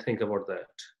panel think about that?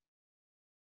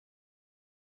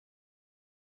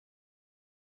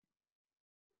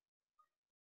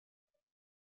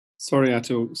 Sorry,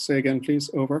 Ato, say again, please,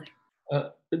 over.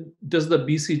 Does the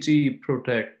BCG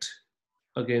protect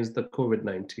against the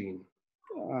COVID-19?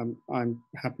 I'm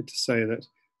happy to say that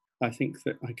I think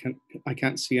that I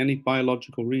can't see any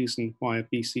biological reason why a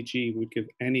BCG would give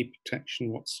any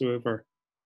protection whatsoever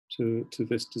to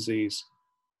this disease.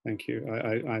 Thank you.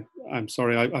 I'm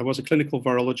sorry. I was a clinical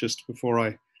virologist before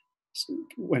I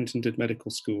went and did medical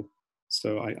school,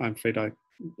 so I'm afraid I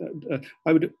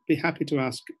would be happy to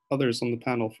ask others on the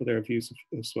panel for their views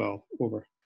as well. Over.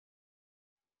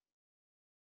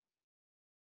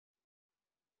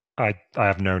 I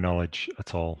have no knowledge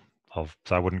at all of,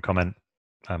 so I wouldn't comment.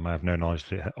 I have no knowledge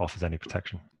that it offers any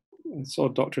protection. I saw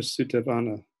Dr.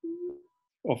 Sudhavana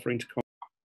offering to comment.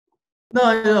 No,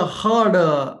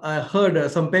 I heard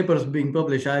some papers being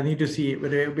published. I need to see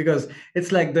it because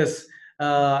it's like this.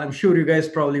 I'm sure you guys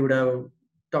probably would have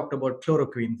talked about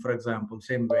chloroquine, for example,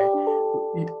 same way.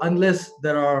 Unless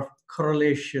there are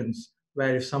correlations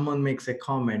where if someone makes a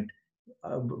comment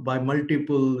by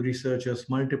multiple researchers,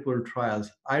 multiple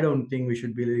trials, I don't think we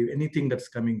should believe anything that's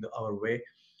coming our way.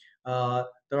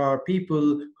 There are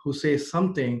people who say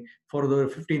something for the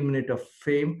 15 minutes of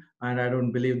fame, and I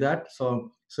don't believe that.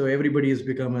 So everybody has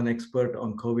become an expert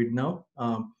on COVID now.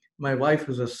 My wife,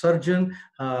 who's a surgeon,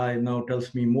 now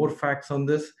tells me more facts on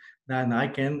this than I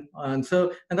can, and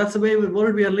that's the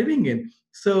world we are living in.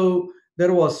 So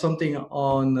there was something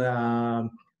on.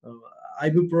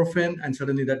 ibuprofen, and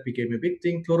suddenly that became a big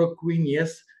thing. Chloroquine,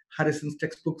 yes, Harrison's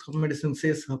textbook of medicine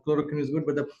says chloroquine is good,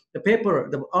 but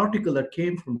the article that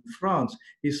came from France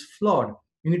is flawed.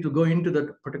 You need to go into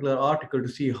that particular article to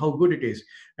see how good it is.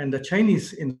 And the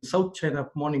Chinese in South China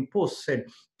Morning Post said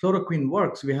chloroquine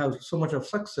works. We have so much of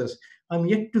success. I'm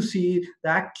yet to see the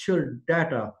actual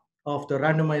data of the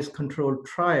randomized controlled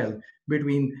trial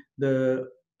between the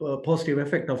positive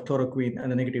effect of chloroquine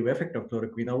and the negative effect of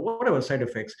chloroquine, or whatever side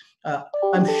effects.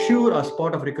 I'm sure as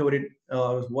part of recovery,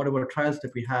 whatever trials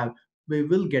that we have, we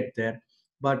will get there.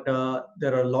 But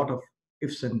there are a lot of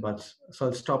ifs and buts. So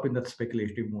I'll stop in that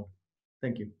speculative mode.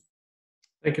 Thank you.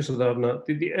 Thank you, Sudhavna.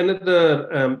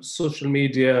 Another social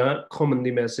media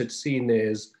commonly message seen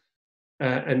is,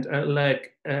 and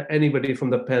like anybody from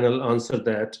the panel answered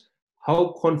that,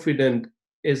 how confident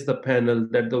is the panel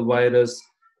that the virus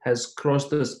has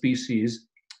crossed the species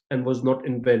and was not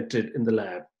invented in the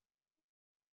lab?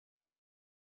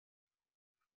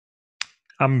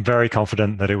 I'm very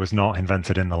confident that it was not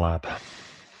invented in the lab.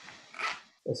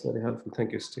 That's very helpful.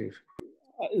 Thank you, Steve.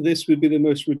 This would be the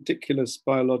most ridiculous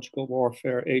biological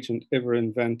warfare agent ever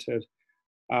invented.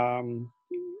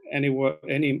 Any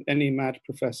mad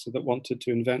professor that wanted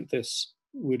to invent this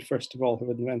would first of all have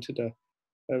invented a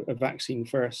vaccine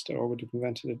first, or would have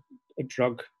invented a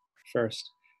drug first.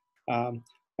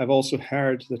 I've also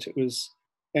heard that it was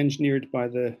engineered by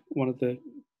one of the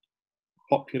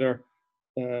popular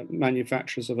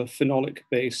manufacturers of a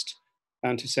phenolic-based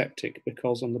antiseptic,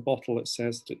 because on the bottle it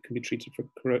says that it can be treated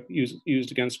for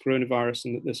used against coronavirus,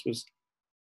 and that this was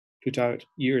put out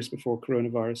years before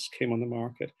coronavirus came on the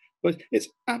market. But it's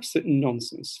absolute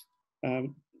nonsense.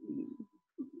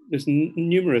 There's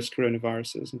numerous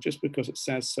coronaviruses, and just because it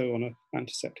says so on an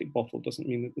antiseptic bottle doesn't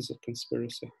mean that there's a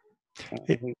conspiracy. I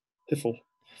think piffle.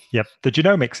 Yep, the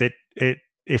genomics,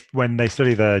 if when they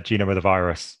study the genome of the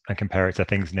virus and compare it to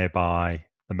things nearby,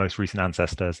 the most recent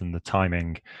ancestors and the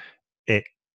timing, it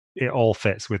all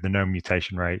fits with the known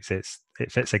mutation rates. It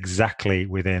fits exactly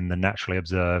within the naturally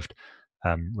observed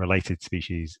related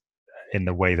species in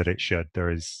the way that it should. There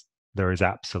is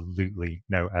absolutely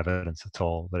no evidence at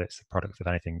all that it's a product of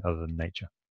anything other than nature.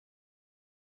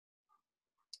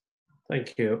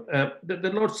 Thank you. There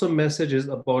are lots of messages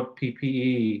about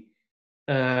PPE.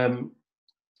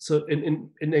 So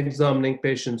in examining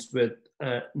patients with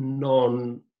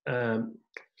non-COVID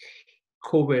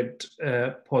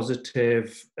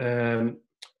positive,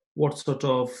 what sort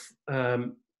of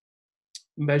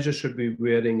measure should be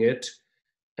wearing it?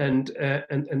 And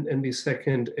the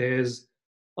second is,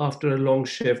 after a long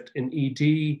shift in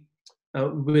ED,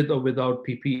 with or without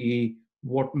PPE,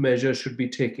 what measures should be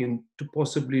taken to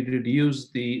possibly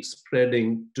reduce the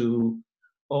spreading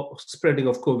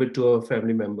of COVID to our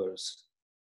family members?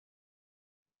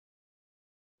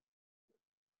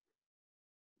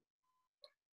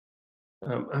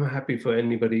 I'm happy for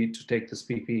anybody to take this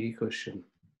PPE question.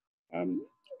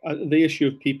 The issue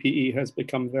of PPE has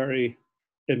become very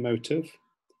emotive.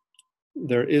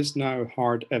 There is now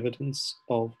hard evidence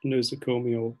of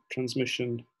nosocomial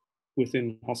transmission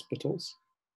within hospitals,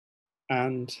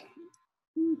 and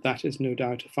that is no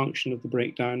doubt a function of the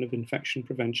breakdown of infection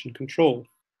prevention control.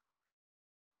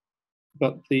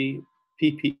 But the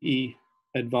PPE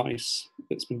advice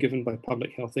that's been given by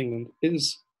Public Health England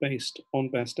is based on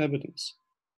best evidence.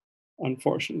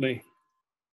 Unfortunately,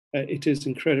 it is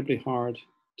incredibly hard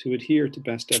to adhere to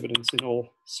best evidence in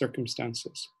all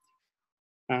circumstances.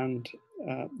 And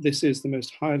this is the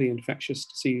most highly infectious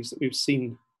disease that we've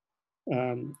seen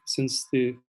since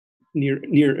the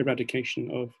near eradication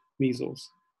of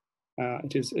measles.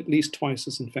 It is at least twice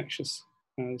as infectious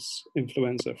as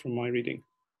influenza from my reading.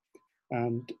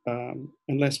 And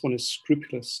unless one is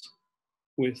scrupulous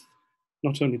with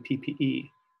not only PPE,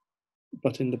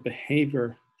 but in the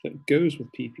behavior that goes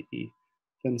with PPE,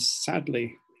 then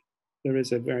sadly, there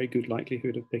is a very good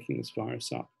likelihood of picking this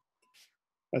virus up.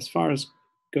 As far as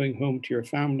going home to your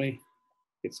family,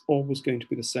 it's always going to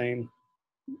be the same.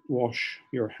 Wash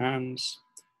your hands.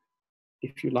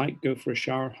 If you like, go for a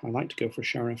shower. I like to go for a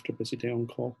shower after a busy day on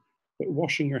call. But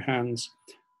washing your hands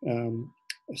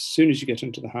as soon as you get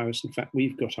into the house. In fact,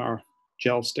 we've got our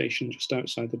gel station just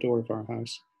outside the door of our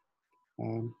house.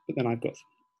 But then I've got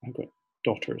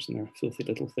daughters, and they're filthy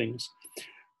little things.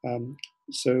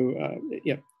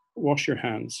 Yeah, wash your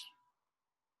hands.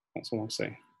 That's all I'll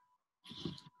say.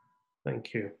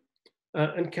 Thank you.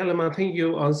 And Callum, I think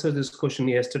you answered this question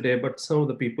yesterday, but some of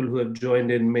the people who have joined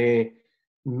in may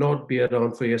not be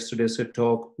around for yesterday's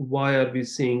talk. Why are we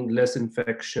seeing less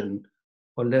infection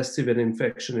or less severe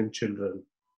infection in children?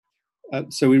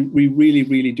 So we really,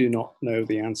 really do not know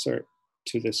the answer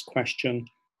to this question.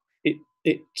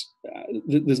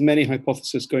 there's many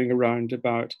hypotheses going around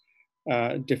about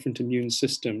different immune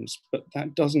systems, but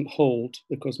that doesn't hold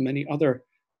because many other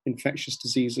infectious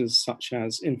diseases such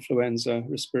as influenza,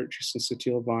 respiratory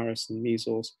syncytial virus, and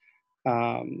measles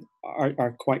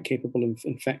are quite capable of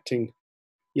infecting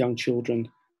young children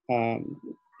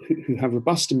who have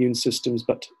robust immune systems,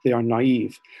 but they are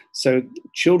naive. So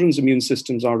children's immune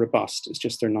systems are robust, it's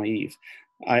just they're naive.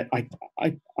 I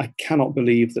cannot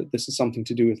believe that this is something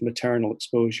to do with maternal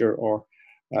exposure or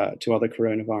to other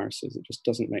coronaviruses. It just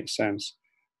doesn't make sense.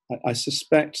 I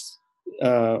suspect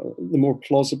the more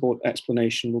plausible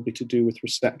explanation will be to do with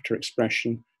receptor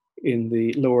expression in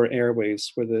the lower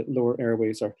airways, where the lower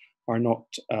airways are not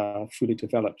fully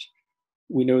developed.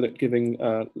 We know that giving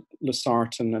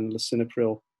losartan and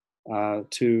lisinopril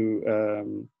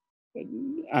to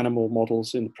animal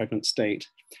models in the pregnant state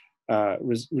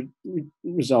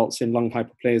results in lung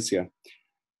hypoplasia.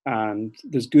 And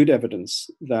there's good evidence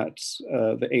that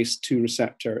the ACE2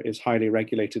 receptor is highly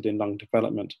regulated in lung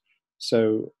development.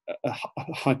 So a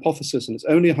hypothesis, and it's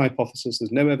only a hypothesis,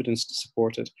 there's no evidence to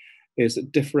support it, is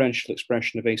that differential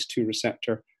expression of ACE2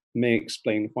 receptor may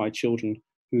explain why children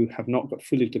who have not got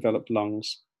fully developed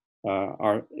lungs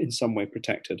are in some way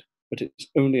protected. But it's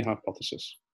only a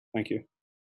hypothesis. Thank you.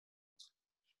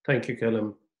 Thank you,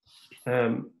 Callum.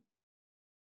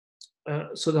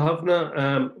 So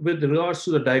Havna, with regards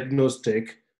to the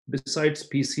diagnostic, besides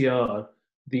PCR,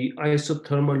 the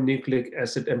isothermal nucleic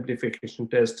acid amplification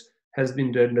test has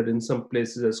been rendered in some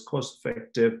places as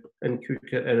cost-effective and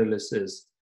quicker analysis.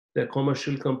 The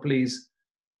commercial companies,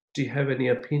 do you have any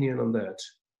opinion on that?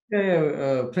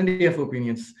 Yeah, plenty of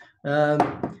opinions. The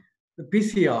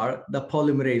PCR, the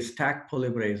polymerase, stack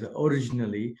polymerase,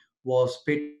 originally was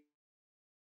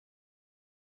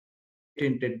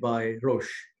patented by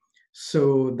Roche.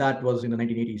 So that was in the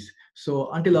 1980s.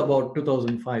 So until about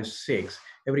 2005-6,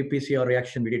 every PCR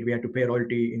reaction we did, we had to pay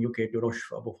royalty in UK to Roche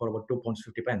for about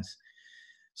 £2.50.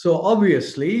 So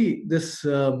obviously, this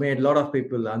made a lot of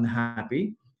people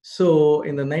unhappy. So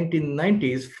in the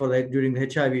 1990s, during the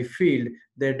HIV field,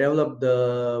 they developed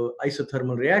the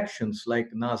isothermal reactions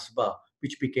like NASBA,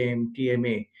 which became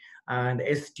TMA, and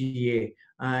STA,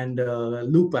 and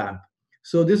LUPAMP.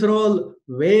 So these are all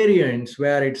variants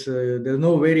where it's there's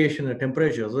no variation in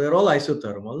temperature. So they're all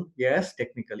isothermal, yes,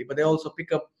 technically, but they also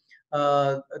pick up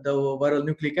the viral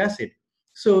nucleic acid.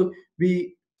 So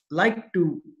we like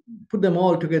to put them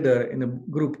all together in a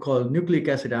group called nucleic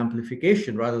acid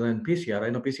amplification rather than PCR.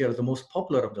 I know PCR is the most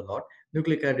popular of the lot.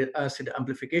 Nucleic acid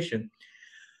amplification.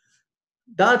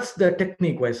 That's the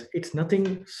technique wise. It's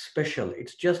nothing special.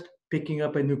 It's just picking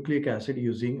up a nucleic acid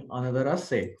using another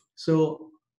assay.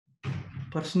 So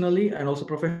personally and also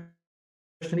professionally,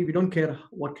 we don't care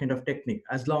what kind of technique,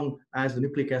 as long as the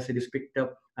nucleic acid is picked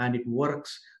up and it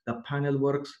works, the panel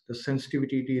works, the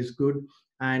sensitivity is good,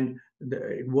 and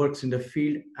it works in the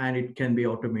field, and it can be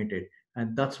automated.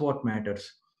 And that's what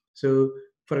matters. So,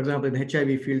 for example, in the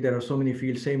HIV field, there are so many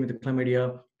fields, same with the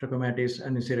chlamydia, trachomatis,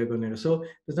 and Neisseria gonorrhea. So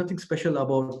there's nothing special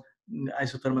about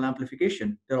isothermal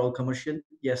amplification. They're all commercial.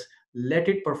 Yes, let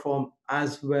it perform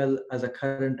as well as the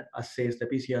current assays, the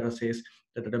PCR assays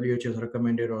that the WHO has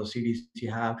recommended, or CDC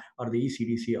have, or the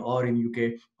ECDC, or in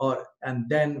UK, and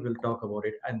then we'll talk about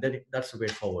it. And then that's the way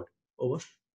forward. Over.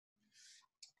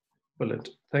 Brilliant.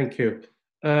 Thank you.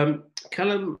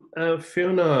 Callum,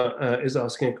 Fiona is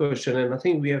asking a question, and I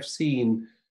think we have seen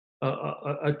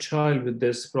a child with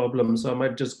this problem, so I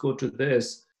might just go to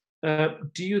this.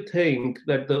 Do you think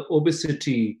that the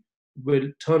obesity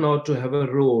will turn out to have a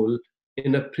role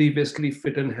in a previously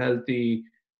fit and healthy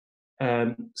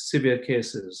severe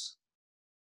cases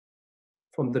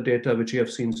from the data which you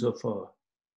have seen so far?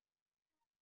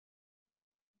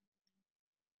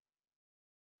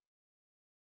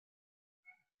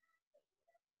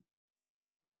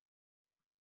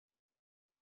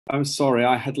 I'm sorry,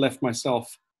 I had left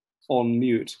myself on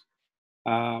mute.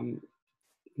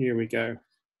 Here we go.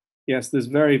 Yes, there's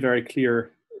very, very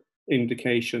clear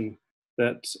indication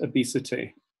that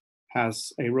obesity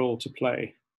has a role to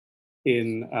play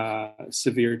in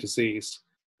severe disease.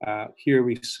 Here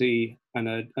we see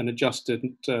an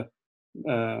adjusted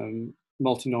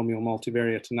multinomial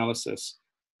multivariate analysis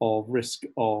of risk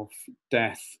of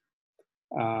death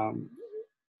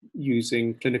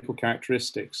using clinical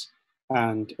characteristics,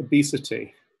 and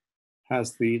obesity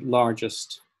has the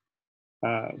largest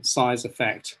size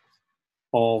effect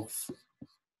of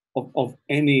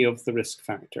any of the risk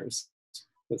factors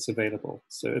that's available.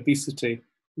 So obesity,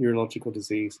 neurological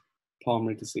disease,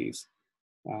 pulmonary disease,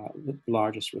 the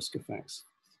largest risk effects.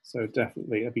 So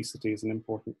definitely obesity is an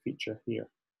important feature here.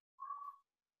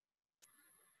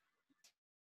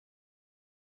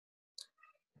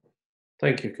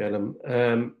 Thank you, Callum.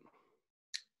 And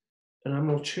I'm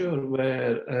not sure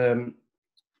where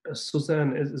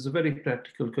Suzanne is a very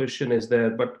practical question is there,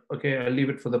 but okay, I'll leave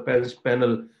it for the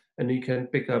panel and you can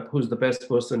pick up who's the best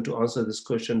person to answer this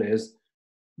question is,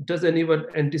 does anyone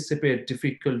anticipate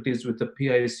difficulties with the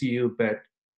PICU bed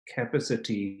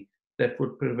capacity that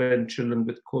would prevent children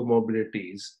with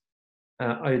comorbidities,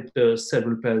 either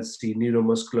cerebral palsy,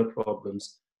 neuromuscular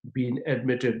problems, being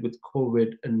admitted with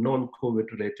COVID and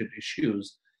non-COVID related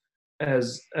issues?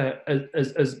 As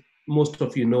most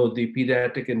of you know, the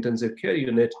pediatric intensive care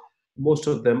unit, most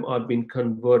of them are being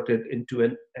converted into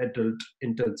an adult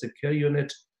intensive care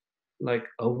unit. Like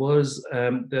ours,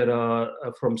 there are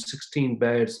from 16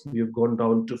 beds, we've gone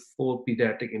down to 4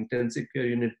 pediatric intensive care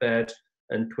unit beds,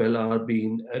 and 12 are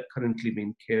being currently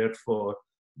being cared for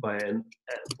by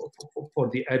for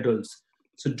the adults.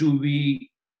 So do we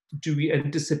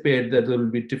anticipate that there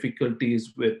will be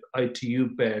difficulties with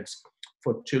ITU beds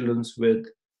for children with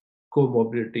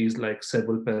comorbidities like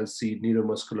cerebral palsy,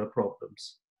 neuromuscular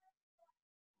problems?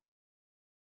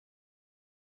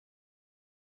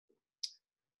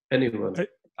 Anyone?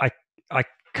 I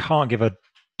can't give a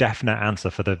definite answer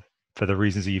for the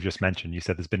reasons that you've just mentioned. You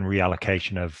said there's been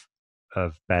reallocation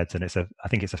of beds, and I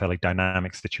think it's a fairly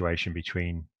dynamic situation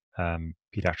between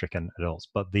pediatric and adults.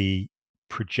 But the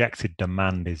projected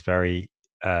demand is very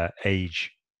age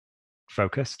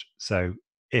focused. So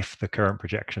if the current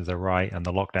projections are right and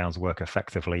the lockdowns work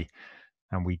effectively,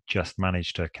 and we just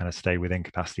manage to kind of stay within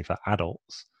capacity for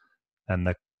adults, then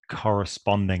the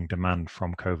corresponding demand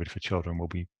from COVID for children will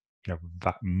be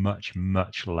much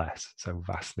less. So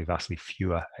vastly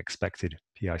fewer expected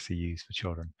PICUs for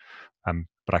children.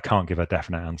 But I can't give a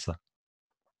definite answer.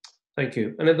 Thank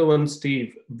you. Another one,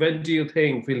 Steve. When do you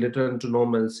think we'll return to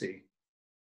normalcy?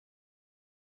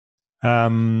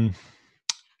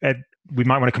 We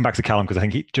might want to come back to Callum because I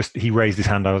think he raised his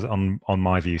hand on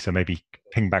my view, so maybe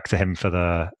ping back to him for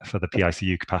the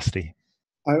PICU capacity.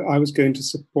 I was going to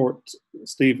support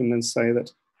Stephen and say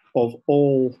that of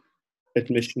all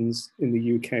admissions in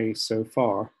the UK so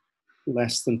far,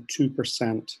 less than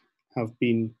 2% have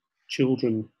been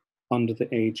children under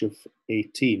the age of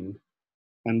 18,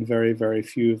 and very, very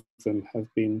few of them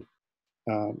have been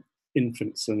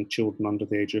infants and children under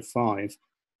the age of 5.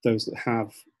 Those that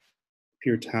have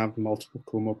appear to have multiple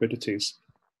comorbidities,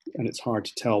 and it's hard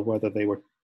to tell whether they were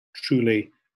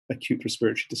truly acute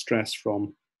respiratory distress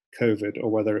from COVID or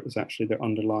whether it was actually their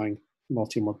underlying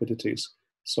multimorbidities.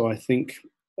 So I think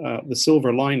the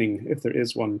silver lining, if there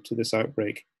is one to this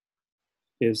outbreak,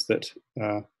 is that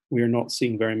we are not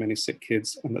seeing very many sick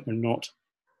kids and that they're not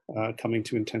coming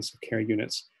to intensive care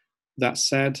units. That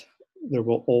said, there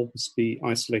will always be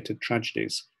isolated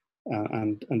tragedies,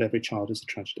 and every child is a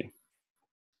tragedy.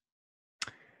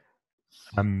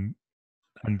 And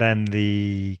then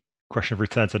the question of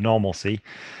return to normalcy,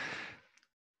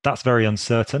 that's very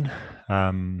uncertain.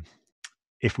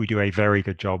 If we do a very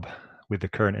good job with the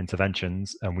current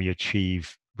interventions and we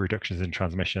achieve reductions in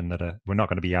transmission that we're not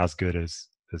going to be as good as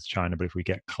China, but if we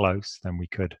get close, then we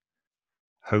could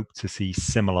hope to see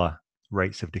similar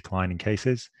rates of decline in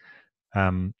cases.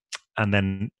 And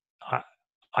then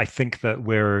I think that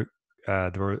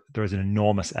there is an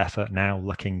enormous effort now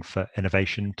looking for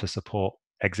innovation to support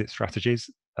exit strategies.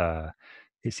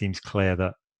 It seems clear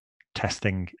that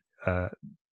testing,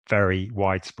 very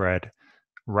widespread,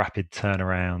 rapid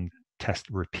turnaround,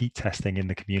 repeat testing in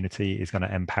the community is going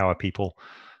to empower people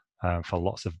for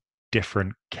lots of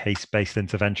different case-based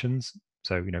interventions.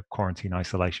 So, quarantine,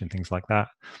 isolation, things like that.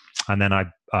 And then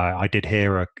I did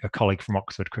hear a colleague from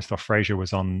Oxford, Christoph Fraser,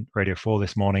 was on Radio 4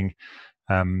 this morning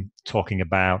talking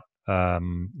about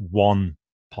one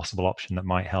possible option that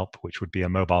might help, which would be a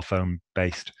mobile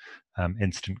phone-based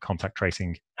instant contact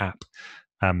tracing app.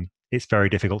 It's very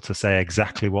difficult to say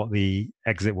exactly what the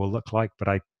exit will look like,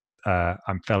 but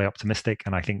I'm fairly optimistic,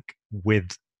 and I think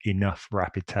with enough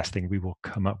rapid testing, we will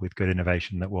come up with good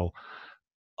innovation that will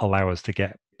allow us to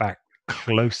get back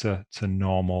closer to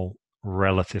normal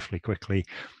relatively quickly,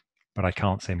 but I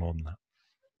can't say more than that.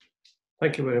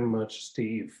 Thank you very much,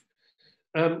 Steve.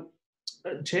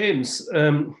 James,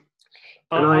 could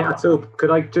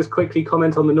I just quickly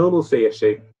comment on the normalcy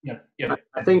issue? Yeah.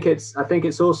 I think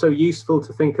it's also useful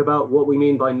to think about what we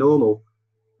mean by normal.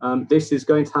 This is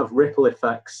going to have ripple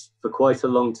effects for quite a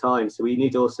long time, so we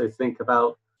need to also think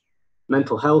about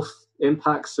mental health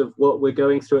impacts of what we're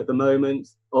going through at the moment,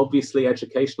 obviously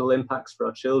educational impacts for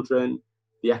our children,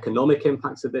 the economic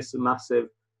impacts of this are massive,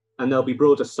 and there'll be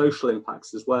broader social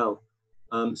impacts as well.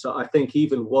 So I think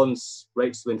even once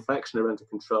rates of infection are under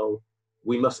control,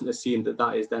 we mustn't assume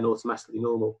that is then automatically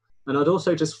normal. And I'd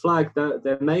also just flag that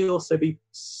there may also be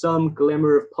some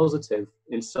glimmer of positive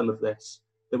in some of this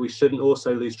that we shouldn't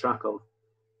also lose track of.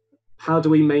 How do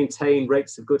we maintain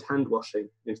rates of good hand washing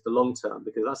into the long term?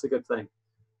 Because that's a good thing.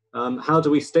 How do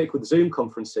we stick with Zoom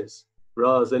conferences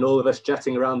rather than all of us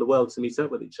jetting around the world to meet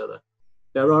up with each other?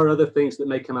 There are other things that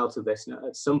may come out of this. Now,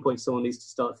 at some point, someone needs to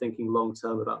start thinking long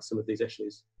term about some of these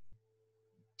issues.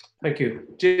 Thank you.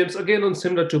 James, again, on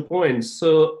similar 2 points.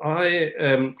 So I've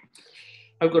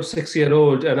got a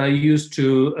 6-year-old, and I used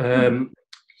to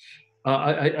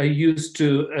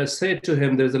say to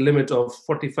him there's a limit of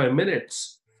 45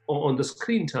 minutes on the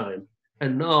screen time.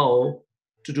 And now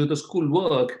to do the school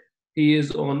work, he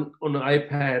is on an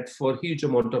iPad for a huge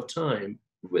amount of time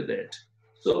with it.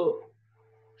 So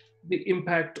the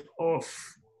impact of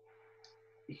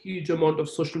a huge amount of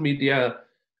social media,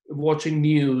 watching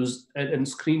news and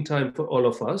screen time for all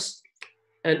of us.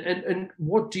 And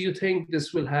what do you think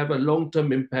this will have a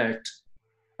long-term impact,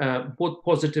 both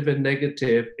positive and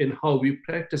negative, in how we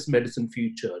practice medicine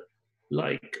future?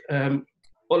 Like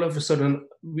all of a sudden,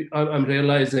 I'm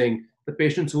realizing the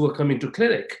patients who are coming to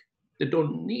clinic, they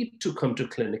don't need to come to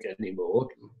clinic anymore.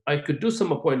 I could do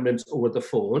some appointments over the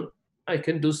phone. I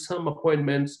can do some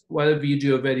appointments via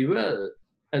video very well.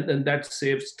 And then that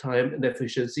saves time and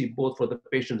efficiency, both for the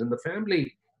patients and the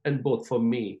family, and both for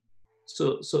me.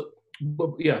 So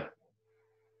yeah.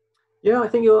 Yeah, I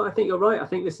think you're right. I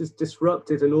think this has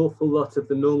disrupted an awful lot of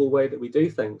the normal way that we do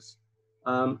things.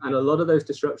 And a lot of those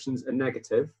disruptions are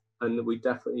negative, and we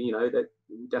definitely,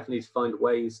 definitely need to find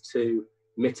ways to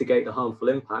mitigate the harmful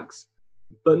impacts,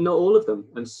 but not all of them.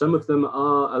 And some of them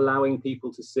are allowing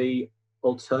people to see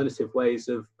alternative ways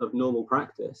of normal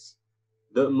practice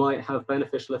that might have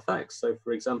beneficial effects. So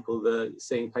for example,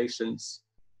 seeing patients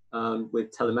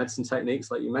with telemedicine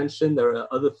techniques, like you mentioned. There are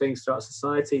other things throughout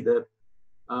society, the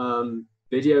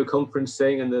video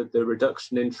conferencing and the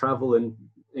reduction in travel and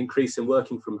increase in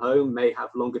working from home may have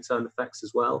longer term effects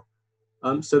as well.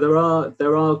 So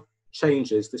there are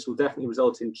changes. This will definitely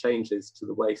result in changes to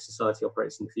the way society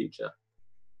operates in the future.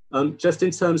 Just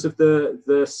in terms of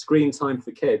the screen time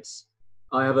for kids,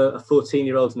 I have a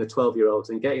 14-year-old and a 12-year-old,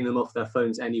 and getting them off their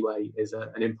phones anyway is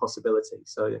an impossibility.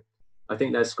 So I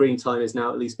think their screen time is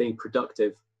now at least being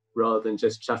productive rather than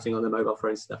just chatting on their mobile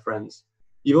phones to their friends.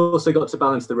 You've also got to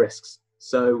balance the risks.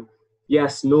 So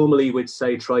yes, normally we'd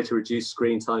say try to reduce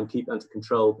screen time, keep it under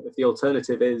control. But if the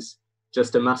alternative is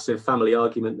just a massive family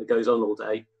argument that goes on all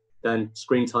day, then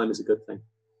screen time is a good thing.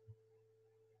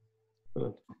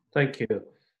 Thank you.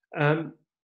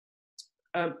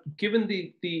 Given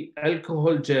the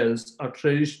alcohol gels are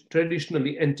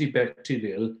traditionally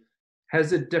antibacterial,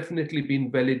 has it definitely been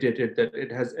validated that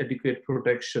it has adequate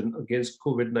protection against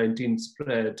COVID-19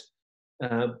 spread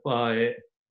by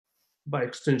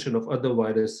extension of other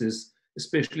viruses,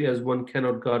 especially as one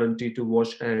cannot guarantee to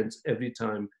wash hands every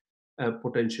time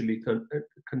potentially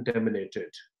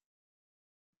contaminated?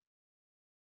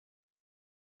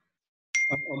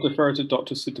 I'll defer to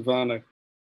Dr. Siddhavana.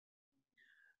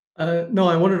 No,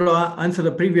 I wanted to answer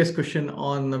the previous question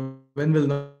on when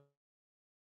will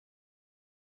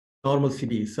normalcy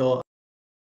be. So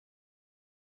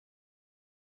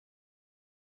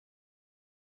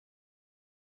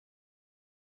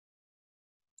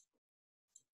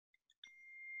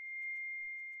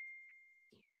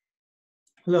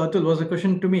hello, Atul, was a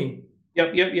question to me?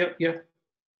 Yep.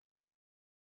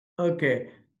 Okay.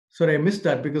 Sorry, I missed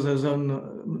that because I was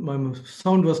my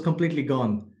sound was completely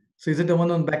gone. So is it the one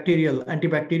on antibacterial?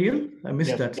 I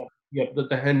missed that. Yeah,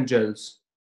 the hand gels.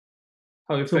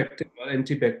 How effective are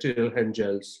antibacterial hand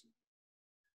gels?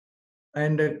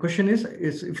 And the question is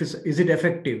it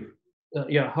effective?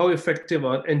 Yeah, how effective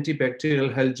are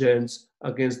antibacterial hand gels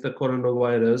against the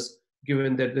coronavirus,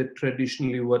 given that they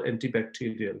traditionally were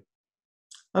antibacterial?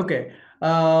 Okay,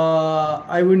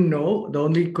 I wouldn't know. The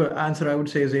only answer I would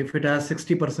say is if it has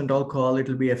 60% alcohol, it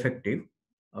will be effective.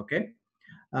 Okay.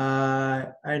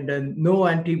 And then no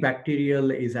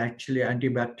antibacterial is actually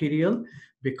antibacterial,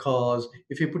 because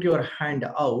if you put your hand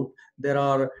out, there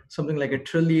are something like 1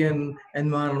 trillion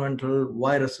environmental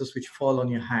viruses which fall on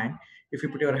your hand. If you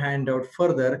put your hand out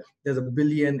further, there's 1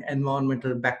 billion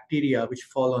environmental bacteria which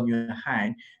fall on your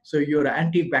hand. So your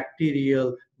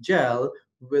antibacterial gel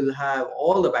will have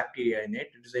all the bacteria in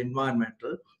it. It is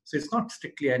environmental. So it's not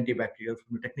strictly antibacterial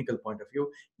from a technical point of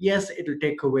view. Yes, it will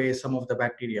take away some of the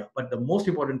bacteria, but the most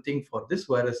important thing for this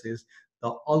virus is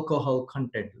the alcohol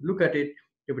content. Look at it.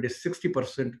 If it is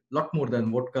 60%, lot more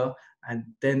than vodka, and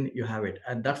then you have it,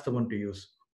 and that's the one to use.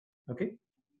 Okay.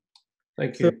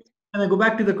 Thank you. So can I go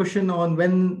back to the question on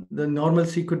when the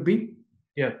normalcy could be?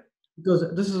 Yeah.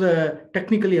 Because this is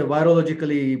technically a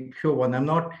virologically pure one. I'm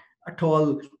not at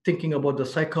all thinking about the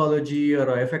psychology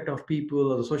or effect of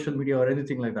people or the social media or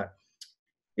anything like that.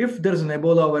 If there's an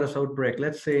Ebola virus outbreak,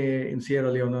 let's say in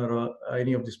Sierra Leone or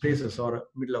any of these places or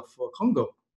middle of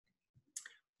Congo,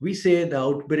 we say the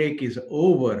outbreak is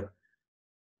over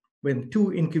when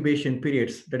 2 incubation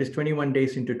periods, that is 21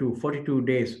 days into 42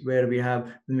 days, where we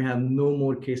have no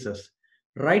more cases.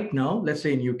 Right now, let's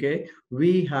say in UK,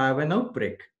 we have an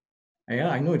outbreak. Yeah,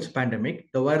 I know it's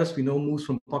pandemic. The virus we know moves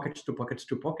from pockets to pockets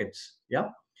to pockets. Yeah.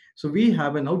 So we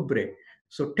have an outbreak.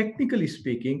 So technically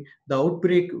speaking, the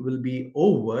outbreak will be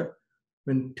over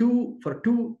when for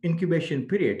 2 incubation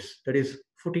periods, that is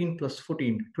 14 plus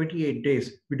 14, 28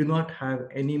 days, we do not have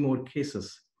any more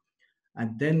cases.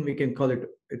 And then we can call it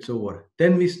it's over.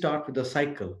 Then we start with the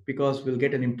cycle because we'll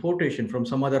get an importation from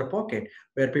some other pocket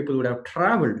where people would have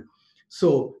traveled.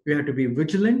 So we have to be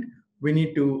vigilant. We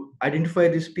need to identify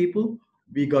these people.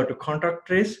 We got to contact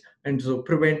trace and so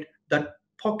prevent that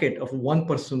pocket of one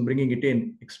person bringing it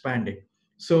in expanding.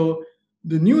 So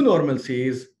the new normalcy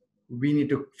is we need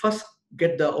to first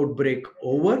get the outbreak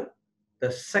over.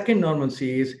 The second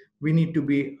normalcy is we need to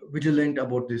be vigilant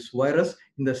about this virus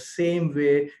in the same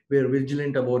way we're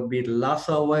vigilant about be it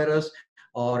Lassa virus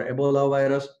or Ebola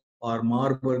virus or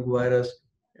Marburg virus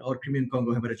or Crimean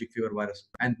Congo hemorrhagic fever virus.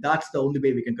 And that's the only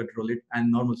way we can control it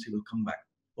and normalcy will come back.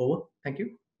 Over. Thank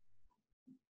you.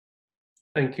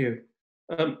 Thank you.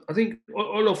 I think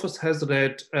all of us has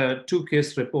read 2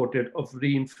 cases reported of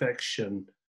reinfection,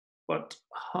 but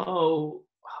how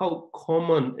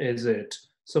common is it?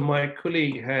 So my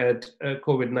colleague had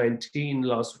COVID-19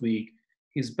 last week.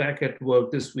 He's back at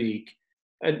work this week.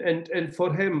 And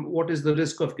for him, what is the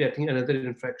risk of getting another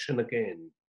infection again?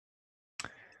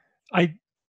 I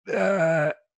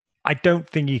don't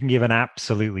think you can give an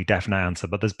absolutely definite answer,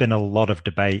 but there's been a lot of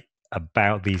debate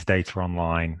about these data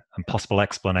online and possible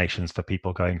explanations for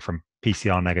people going from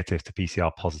PCR negative to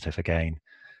PCR positive again.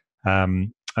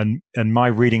 And my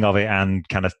reading of it and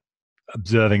kind of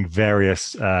observing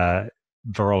various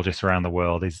virologists around the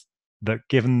world is that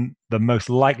given the most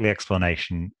likely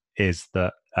explanation is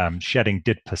that shedding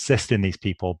did persist in these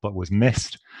people but was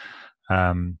missed.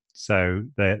 So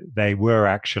they were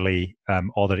actually,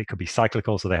 or that it could be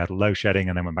cyclical, so they had low shedding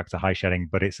and then went back to high shedding,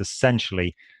 but it's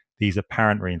essentially these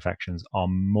apparent reinfections are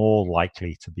more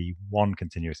likely to be one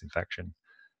continuous infection.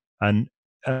 And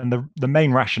the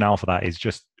main rationale for that is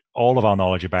just all of our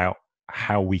knowledge about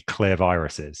how we clear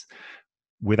viruses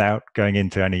without going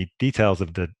into any details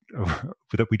of that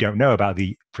we don't know about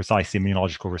the precise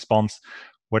immunological response.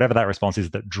 Whatever that response is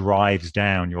that drives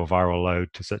down your viral load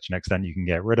to such an extent you can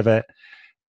get rid of it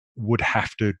would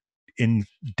have to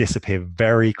disappear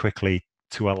very quickly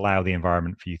to allow the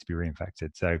environment for you to be reinfected.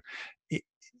 So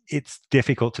it's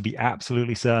difficult to be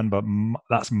absolutely certain, but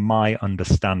that's my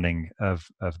understanding of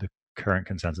the current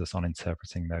consensus on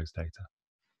interpreting those data.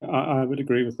 I would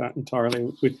agree with that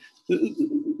entirely.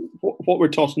 What we're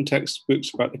taught in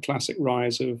textbooks about the classic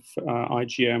rise of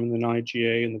IgM and then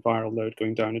IgA and the viral load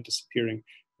going down and disappearing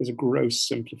is a gross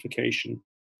simplification.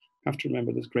 You have to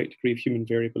remember there's a great degree of human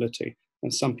variability,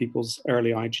 and some people's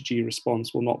early IgG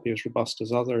response will not be as robust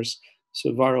as others.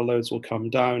 So viral loads will come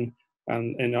down,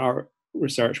 and in our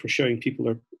research, we're showing people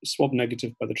are swab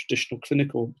negative by the traditional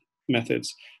clinical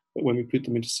methods, but when we put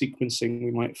them into sequencing,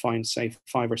 we might find, say,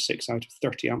 5 or 6 out of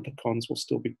 30 amplicons will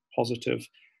still be positive.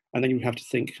 And then you have to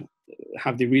think,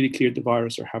 have they really cleared the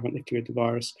virus or haven't they cleared the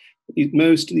virus?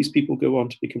 Most of these people go on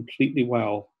to be completely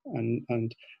well.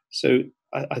 And so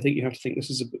I think you have to think this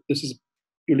is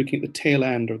you're looking at the tail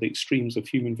end or the extremes of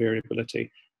human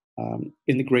variability.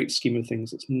 In the great scheme of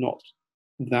things, it's not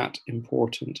that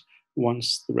important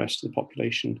once the rest of the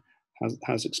population has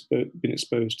been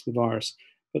exposed to the virus.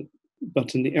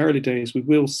 But in the early days, we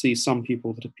will see some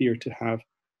people that appear to have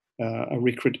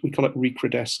we call it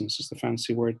recrudescence, is the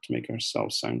fancy word to make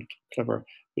ourselves sound clever,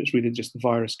 but it's really just the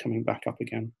virus coming back up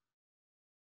again.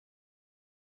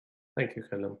 Thank you,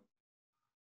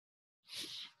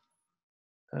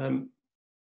 Callum.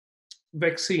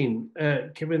 Vaccine,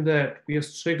 given that we are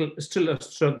still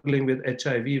struggling with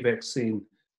HIV vaccine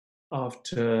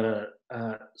after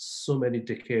so many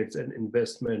decades and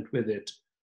investment with it,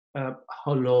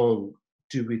 how long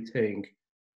do we think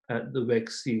the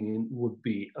vaccine would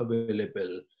be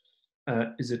available?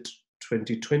 Is it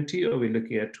 2020 or are we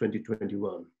looking at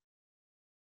 2021?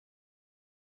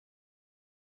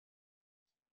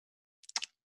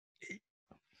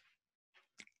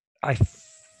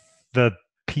 The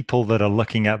people that are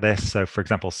looking at this, so for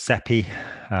example, CEPI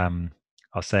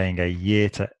are saying a year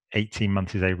to 18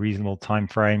 months is a reasonable time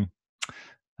frame.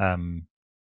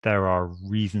 There are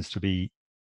reasons to be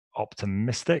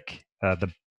optimistic.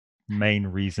 The main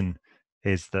reason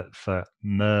is that for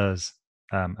MERS,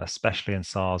 especially in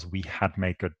SARS, we had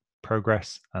made good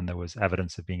progress, and there was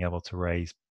evidence of being able to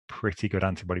raise pretty good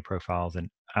antibody profiles in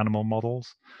animal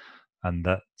models, and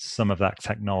that some of that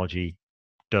technology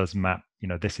does map,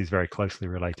 this is very closely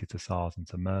related to SARS and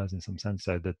to MERS in some sense,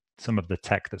 so that some of the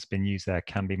tech that's been used there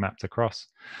can be mapped across.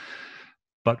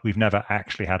 But we've never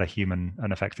actually had an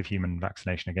effective human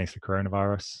vaccination against the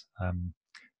coronavirus.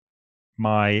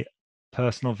 My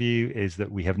personal view is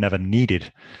that we have never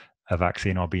needed a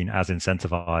vaccine or been as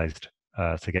incentivized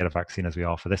to get a vaccine as we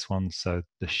are for this one. So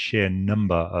the sheer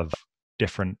number of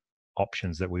different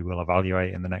options that we will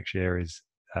evaluate in the next year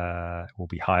will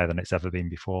be higher than it's ever been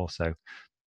before. So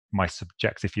my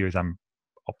subjective view is I'm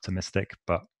optimistic,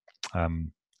 but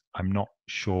I'm not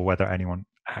sure whether anyone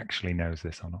actually knows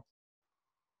this or not.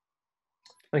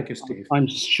 Thank you, Steve. I'm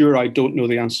sure I don't know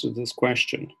the answer to this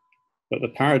question, but the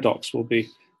paradox will be,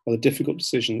 or the difficult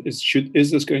decision is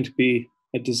this going to be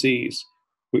a disease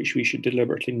which we should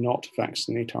deliberately not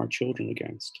vaccinate our children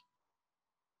against?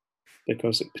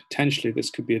 Because potentially this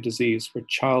could be a disease where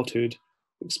childhood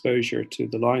exposure to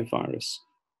the live virus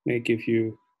may give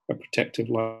you a protective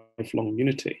lifelong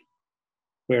immunity,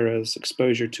 whereas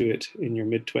exposure to it in your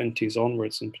mid-20s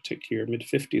onwards, in particular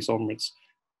mid-50s onwards,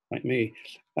 like me,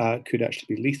 could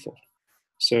actually be lethal.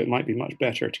 So it might be much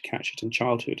better to catch it in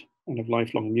childhood and have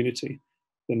lifelong immunity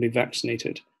than be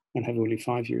vaccinated and have only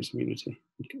 5 years immunity.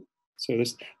 Okay. So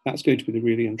that's going to be the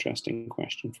really interesting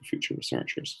question for future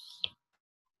researchers.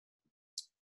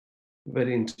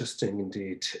 Very interesting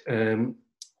indeed.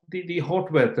 The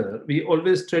hot weather, we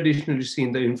always traditionally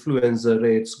seen the influenza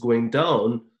rates going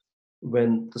down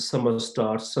when the summer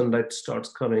starts, sunlight starts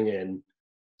coming in.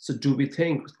 So do we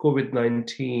think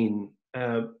COVID-19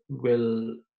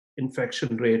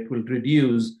 infection rate will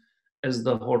reduce as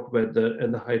the hot weather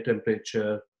and the high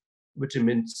temperature,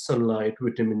 sunlight,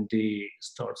 vitamin D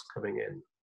starts coming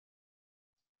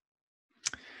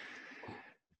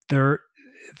in?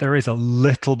 There is a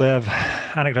little bit of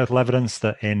anecdotal evidence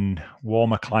that in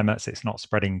warmer climates, it's not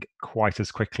spreading quite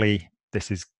as quickly. This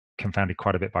is confounded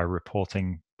quite a bit by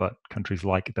reporting, but countries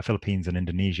like the Philippines and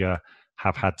Indonesia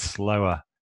have had slower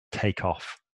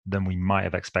takeoff than we might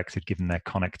have expected given their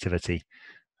connectivity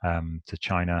to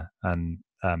China. And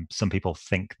some people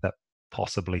think that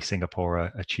possibly Singapore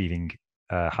are achieving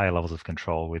higher levels of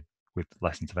control with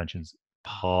less interventions,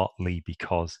 partly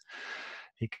because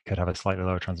it could have a slightly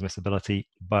lower transmissibility,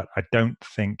 but I don't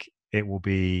think it will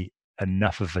be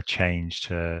enough of a change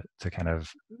to kind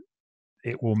of,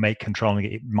 it will make controlling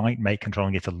it, it might make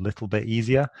controlling it a little bit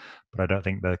easier, but I don't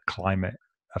think the climate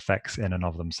effects in and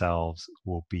of themselves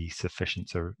will be sufficient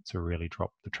to really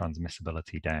drop the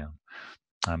transmissibility down.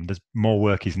 There's more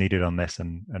work is needed on this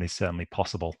and is certainly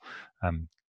possible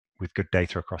with good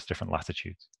data across different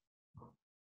latitudes.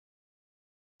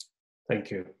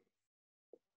 Thank you.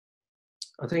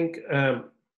 I think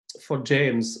for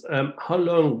James, how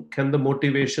long can the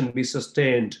motivation be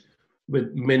sustained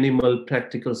with minimal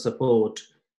practical support,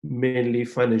 mainly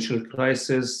financial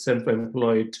crisis,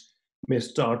 self-employed may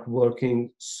start working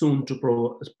soon to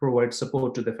provide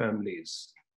support to the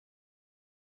families?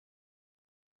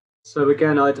 So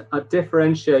again, I'd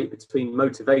differentiate between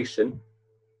motivation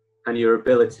and your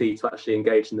ability to actually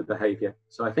engage in the behavior.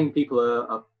 So I think people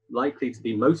are likely to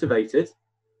be motivated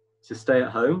to stay at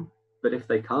home, but if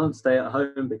they can't stay at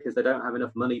home because they don't have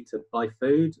enough money to buy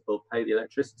food or pay the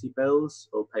electricity bills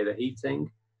or pay the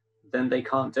heating, then they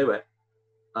can't do it.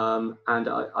 And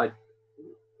I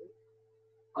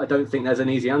don't think there's an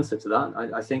easy answer to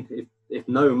that. I think if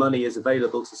no money is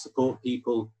available to support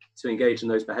people to engage in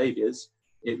those behaviors,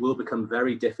 it will become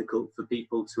very difficult for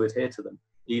people to adhere to them,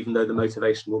 even though the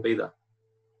motivation will be there.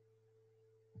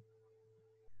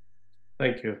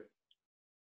 Thank you.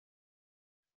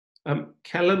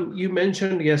 Callum, you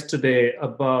mentioned yesterday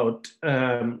about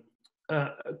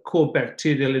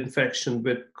co-bacterial infection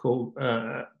with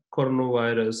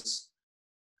coronavirus.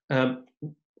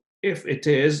 If it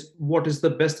is, what is the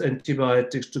best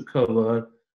antibiotics to cover,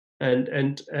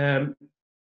 and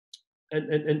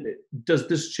does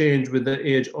this change with the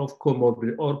age of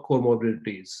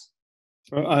comorbidities?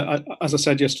 As I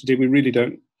said yesterday, we really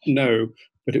don't know,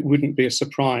 but it wouldn't be a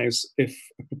surprise if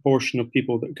a proportion of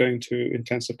people that are going to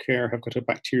intensive care have got a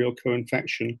bacterial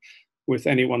co-infection with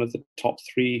any one of the top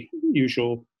 3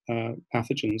 usual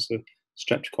pathogens, the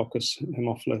Streptococcus,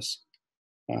 Haemophilus,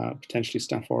 potentially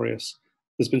Staph aureus.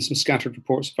 There's been some scattered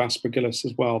reports of Aspergillus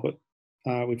as well, but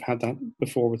we've had that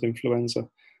before with influenza.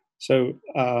 So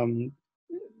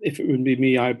if it would be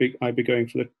me, I'd be going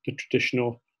for the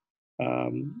traditional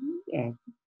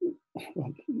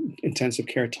intensive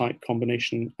care type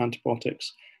combination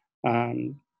antibiotics.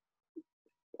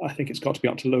 I think it's got to be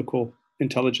up to local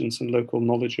intelligence and local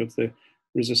knowledge of the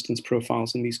resistance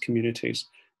profiles in these communities.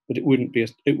 But it wouldn't be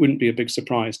a big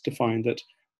surprise to find that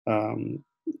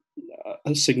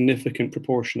a significant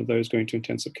proportion of those going to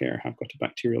intensive care have got a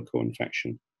bacterial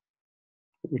co-infection.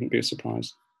 It wouldn't be a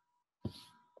surprise.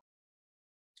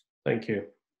 Thank you.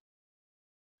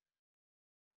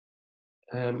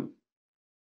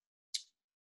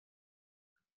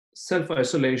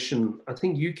 Self-isolation. I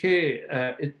think UK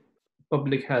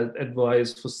public health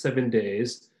advised for 7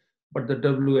 days, but the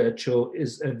WHO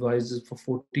advises for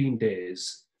 14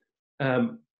 days.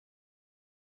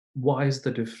 Why is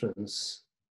the difference?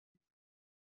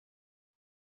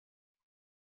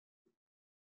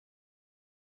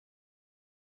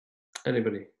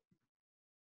 Anybody?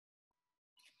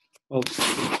 Well,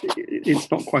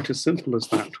 it's not quite as simple as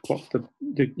that. What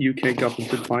the UK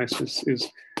government advice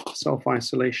is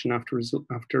self-isolation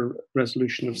after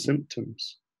resolution of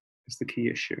symptoms is the key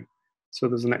issue. So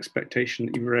there's an expectation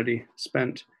that you've already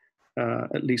spent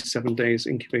at least 7 days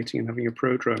incubating and having a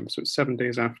prodrome. So it's 7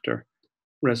 days after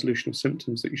resolution of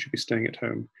symptoms that you should be staying at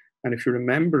home. And if you're a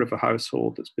member of a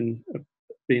household that's been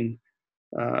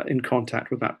in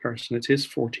contact with that person, it is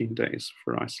 14 days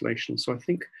for isolation. So I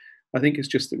think it's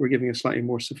just that we're giving a slightly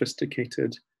more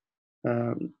sophisticated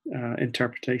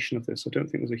interpretation of this. I don't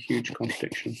think there's a huge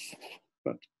contradiction,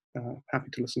 but happy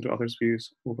to listen to others'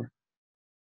 views. Over.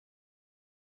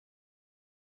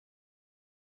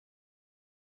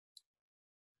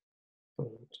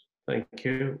 Thank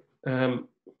you. I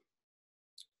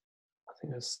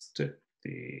think I skipped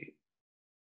the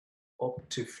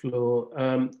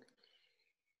OptiFlow.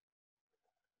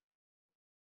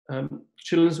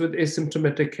 Children with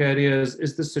asymptomatic carriers,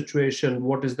 is the situation,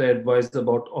 what is the advice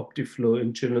about OptiFlow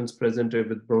in children presented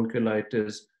with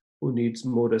bronchiolitis who needs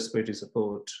more respiratory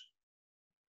support?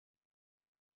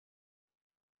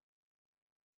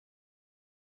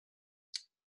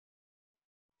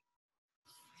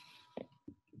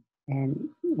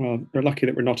 Well, we're lucky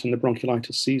that we're not in the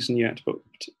bronchiolitis season yet, but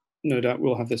no doubt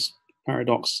we'll have this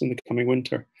paradox in the coming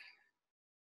winter.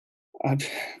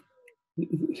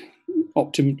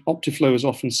 OptiFlow is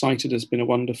often cited as being a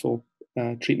wonderful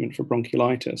treatment for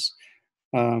bronchiolitis.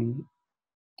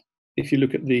 If you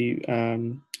look at the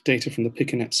data from the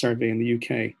PICANET survey in the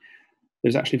UK,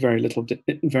 there's actually very little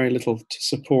to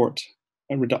support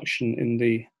a reduction in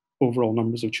the overall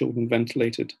numbers of children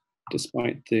ventilated,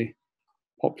 despite the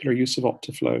popular use of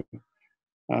OptiFlow.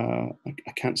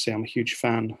 I can't say I'm a huge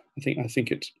fan. I think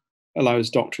it allows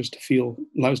doctors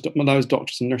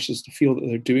and nurses to feel that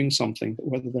they're doing something, but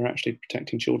whether they're actually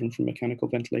protecting children from mechanical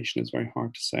ventilation is very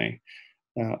hard to say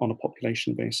on a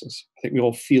population basis. I think we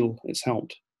all feel it's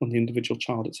helped. On the individual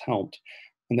child, it's helped.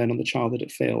 And then on the child that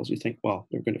it fails, you think, well,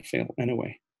 they're going to fail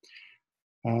anyway.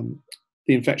 The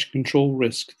infection control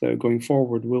risk, though, going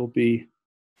forward will be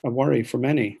a worry for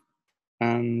many.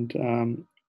 And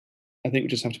I think we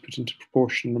just have to put into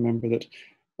proportion, remember that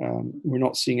we're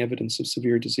not seeing evidence of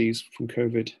severe disease from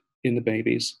COVID in the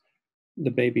babies.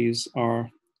 The babies are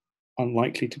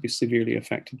unlikely to be severely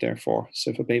affected, therefore.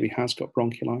 So if a baby has got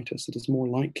bronchiolitis, it is more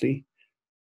likely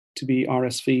to be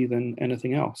RSV than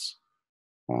anything else.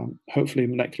 Hopefully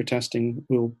molecular testing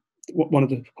will,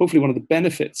 hopefully one of the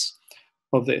benefits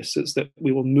of this is that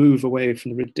we will move away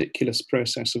from the ridiculous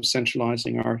process of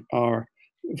centralizing our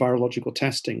virological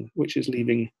testing, which is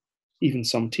leaving even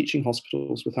some teaching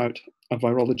hospitals without a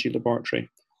virology laboratory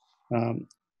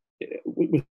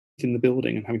within the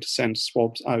building and having to send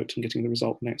swabs out and getting the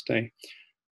result the next day.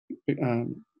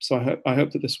 So I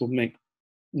hope that this will make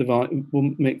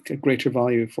a greater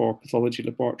value for pathology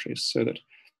laboratories so that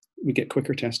we get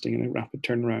quicker testing and a rapid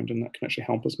turnaround, and that can actually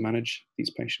help us manage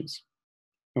these patients.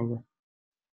 Over.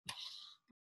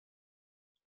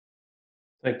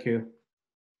 Thank you.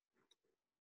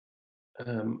 I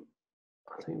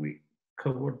think we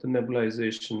covered the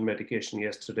nebulization medication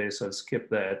yesterday, so I'll skip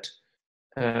that.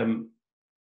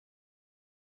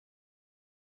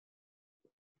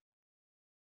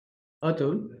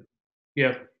 Atul?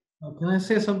 Yeah. Can I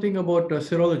say something about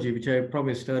serology, which I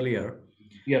promised earlier?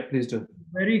 Yeah, please do.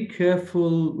 Very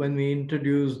careful when we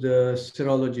introduce the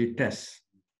serology tests,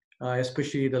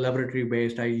 especially the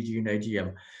laboratory-based IgG and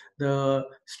IgM. The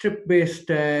strip-based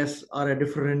tests are a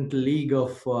different league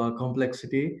of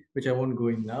complexity, which I won't go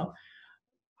in now.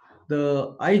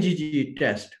 The IgG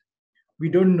test, we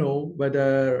don't know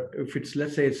whether, if it's,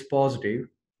 let's say it's positive,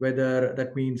 whether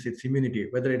that means it's immunity,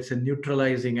 whether it's a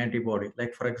neutralizing antibody.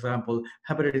 Like, for example,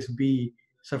 hepatitis B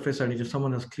surface antigen,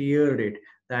 someone has cleared it,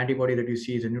 the antibody that you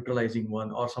see is a neutralizing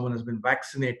one, or someone has been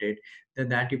vaccinated, then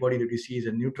the antibody that you see is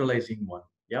a neutralizing one.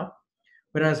 Yeah.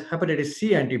 Whereas hepatitis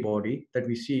C antibody that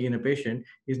we see in a patient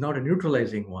is not a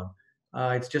neutralizing one.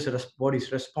 It's just a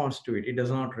body's response to it. It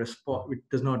does not respond. It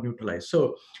does not neutralize.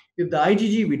 So if the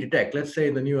IgG we detect, let's say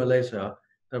in the new ELISA,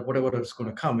 that whatever is going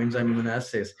to come, enzyme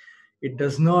immunoassays, it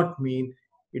does not mean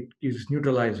it is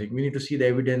neutralizing. We need to see the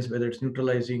evidence whether it's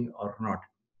neutralizing or not.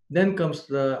 Then comes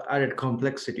the added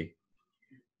complexity.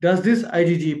 Does this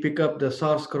IgG pick up the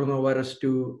SARS coronavirus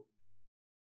 2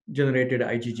 generated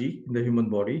IgG in the human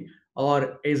body,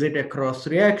 or is it a cross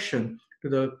reaction to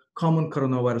the common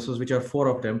coronaviruses, which are 4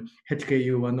 of them: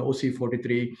 HKU1,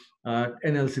 OC43,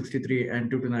 NL63,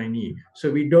 and 229E?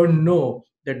 So we don't know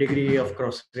the degree of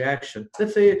cross reaction.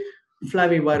 Let's say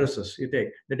flaviviruses, you take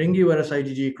the dengue virus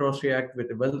IgG cross react with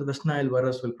the West Nile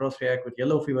virus, will cross react with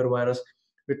yellow fever virus,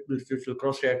 which will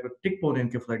cross react with tick-borne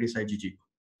encephalitis IgG.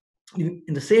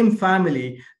 In the same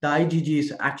family, the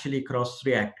IgGs actually cross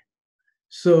react.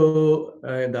 So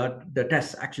that the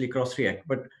tests actually cross react.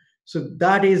 But so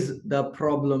that is the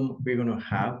problem we're going to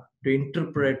have to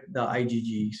interpret the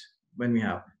IgGs when we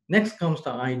have. Next comes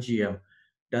the IgM.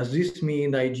 Does this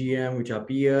mean the IgM, which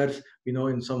appears,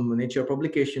 in some Nature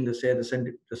publication, they say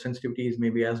the sensitivity is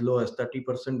maybe as low as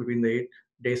 30% between the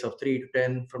days of 3 to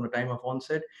 10 from the time of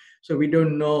onset. So we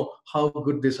don't know how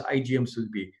good this IgMs will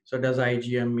be. So does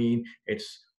IgM mean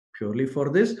it's purely for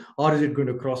this, or is it going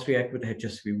to cross-react with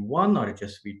HSV1 or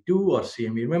HSV2 or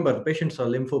CMV? Remember, the patients are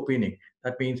lymphopenic.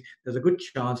 That means there's a good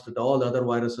chance that all other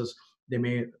viruses, they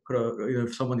may,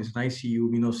 if someone is in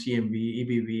ICU, CMV,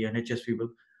 EBV, and HSV will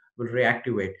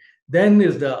reactivate. Then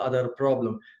is the other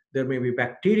problem. There may be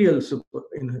bacterial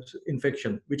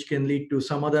infection, which can lead to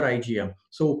some other IgM.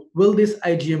 So will this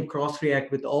IgM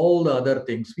cross-react with all the other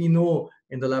things? We know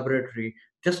in the laboratory,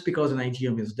 just because an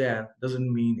IgM is there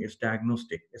doesn't mean it's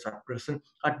diagnostic. It's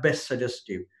at best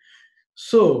suggestive.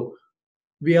 So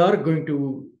we are going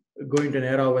to go into an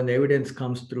era when the evidence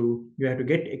comes through. You have to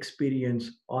get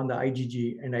experience on the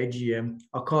IgG and IgM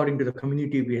according to the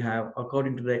community we have,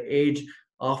 according to the age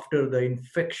after the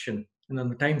infection, and then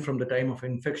the time from the time of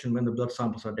infection when the blood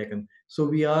samples are taken. So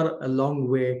we are a long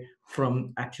way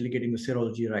from actually getting the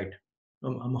serology right.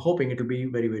 I'm hoping it will be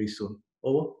very, very soon.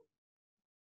 Over.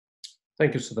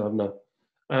 Thank you, Sudhavna.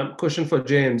 Question for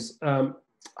James.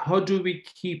 How do we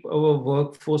keep our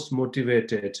workforce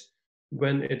motivated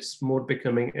when it's more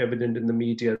becoming evident in the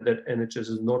media that NHS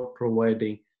is not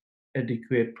providing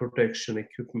adequate protection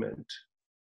equipment?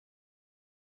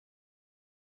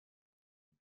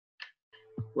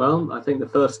 Well, I think the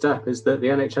first step is that the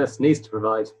NHS needs to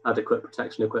provide adequate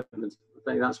protection equipment. I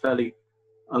think that's fairly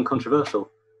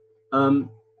uncontroversial.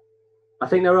 I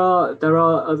think there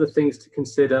are other things to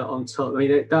consider on top. I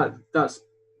mean, that's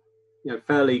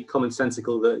fairly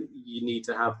commonsensical that you need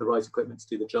to have the right equipment to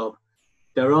do the job.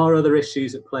 There are other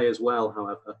issues at play as well,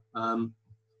 however.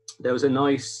 There was a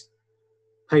nice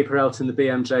paper out in the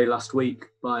BMJ last week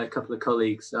by a couple of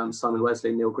colleagues, Simon Wesley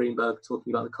and Neil Greenberg,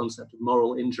 talking about the concept of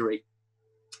moral injury,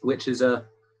 which is a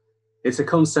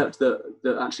concept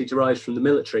that actually derives from the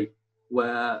military,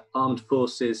 where armed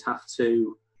forces have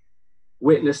to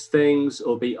witness things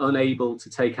or be unable to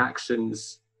take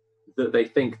actions that they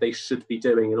think they should be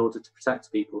doing in order to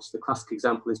protect people. So the classic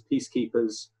example is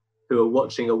peacekeepers who are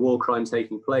watching a war crime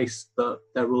taking place, but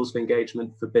their rules of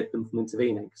engagement forbid them from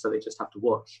intervening, so they just have to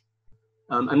watch.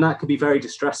 And that can be very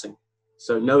distressing.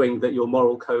 So knowing that your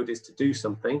moral code is to do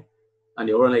something and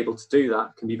you're unable to do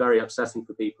that can be very upsetting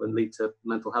for people and lead to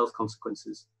mental health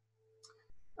consequences.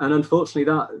 And unfortunately,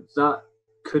 that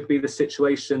could be the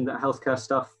situation that healthcare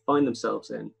staff find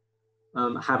themselves in,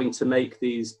 having to make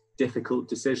these difficult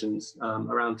decisions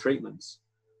around treatments,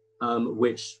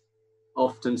 which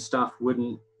often staff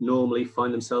wouldn't normally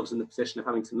find themselves in the position of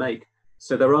having to make.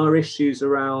 So there are issues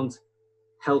around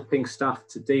helping staff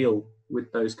to deal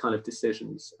with those kind of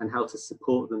decisions and how to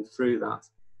support them through that.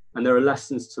 And there are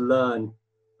lessons to learn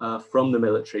from the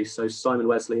military. So Simon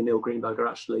Wesley and Neil Greenberg are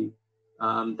actually,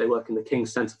 they work in the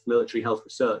King's Centre for Military Health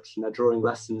Research, and they're drawing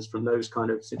lessons from those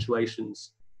kind of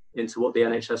situations into what the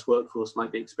NHS workforce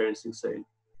might be experiencing soon.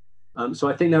 So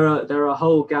I think there are a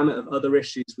whole gamut of other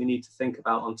issues we need to think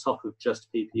about on top of just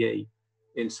PPE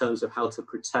in terms of how to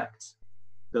protect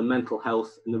the mental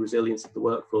health and the resilience of the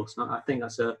workforce. And I think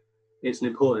it's an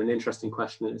important and interesting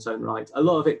question in its own right. A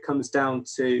lot of it comes down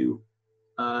to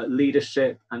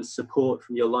leadership and support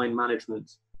from your line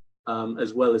management,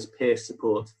 as well as peer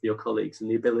support for your colleagues and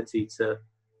the ability to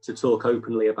talk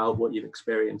openly about what you've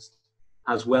experienced,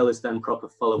 as well as then proper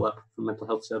follow-up from mental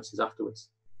health services afterwards.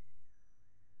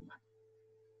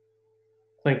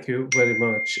 Thank you very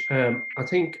much. I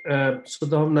think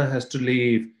Sudhavna has to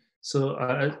leave. So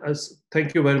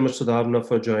thank you very much, Sudhavna,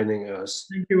 for joining us.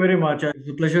 Thank you very much. It's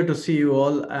a pleasure to see you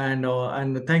all,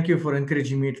 and thank you for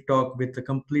encouraging me to talk with the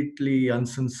completely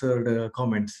uncensored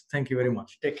comments. Thank you very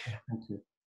much. Take care. Thank you.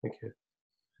 Thank you.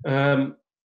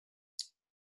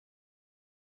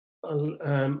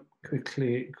 I'll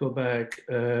quickly go back.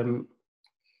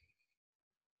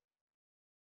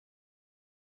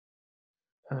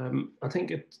 I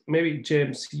think maybe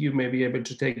James, you may be able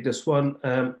to take this one.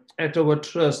 At our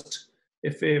trust,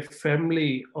 if a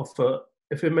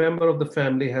member of the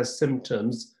family has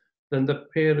symptoms, then the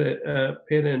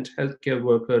parent healthcare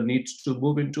worker needs to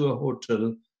move into a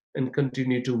hotel and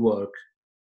continue to work.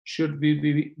 Should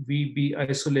we be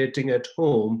isolating at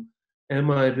home? Am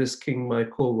I risking my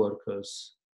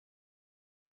co-workers?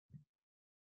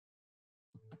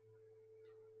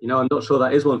 I'm not sure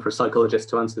that is one for a psychologist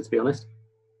to answer, to be honest.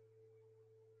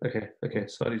 Okay.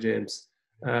 Sorry, James.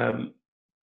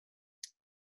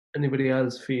 Anybody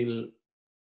else feel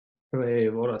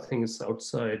brave, or I think it's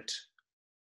outside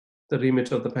the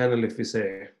remit of the panel, if we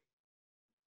say?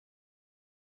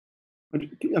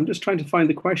 I'm just trying to find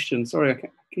the question. Sorry,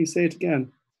 can you say it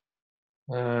again?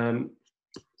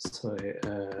 Sorry.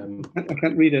 I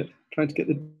can't read it. I'm trying to get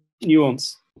the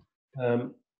nuance.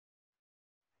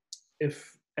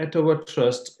 If at our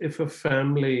trust, if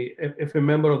a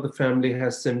member of the family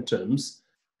has symptoms,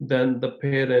 then the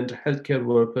parent healthcare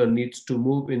worker needs to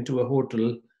move into a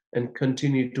hotel and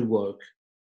continue to work.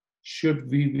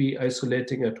 Should we be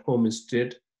isolating at home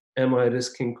instead? Am I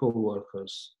risking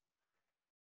co-workers?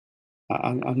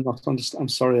 I'm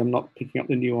sorry, I'm not picking up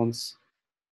the nuance.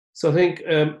 So I think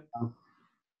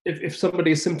if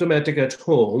somebody is symptomatic at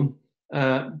home,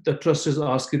 the trust is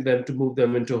asking them to move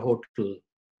them into a hotel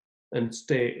and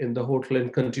stay in the hotel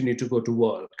and continue to go to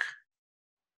work.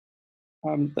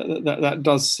 That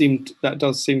does seem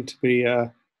to be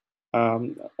a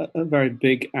very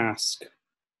big ask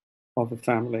of a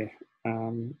family.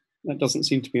 That doesn't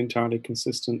seem to be entirely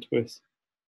consistent with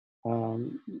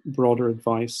broader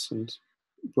advice and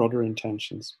broader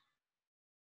intentions.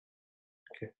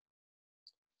 Okay,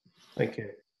 thank you.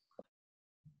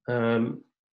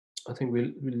 I think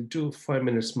we'll do 5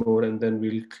 minutes more and then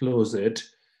we'll close it.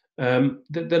 There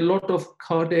are a lot of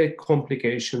cardiac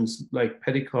complications like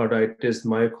pericarditis,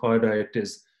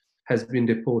 myocarditis has been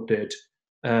reported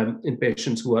in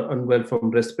patients who are unwell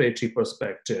from respiratory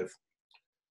perspective.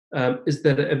 Is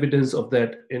there evidence of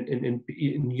that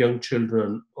in young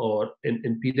children or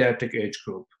in pediatric age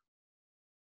group?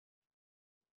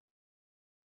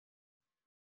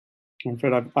 I'm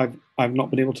afraid I've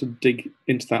not been able to dig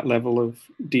into that level of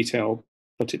detail,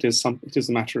 but it is a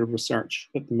matter of research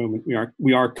at the moment.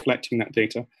 We are collecting that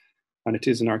data, and it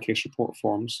is in our case report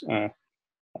forms.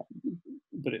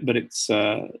 But it's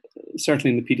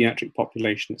certainly in the pediatric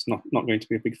population, it's not going to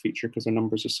be a big feature because our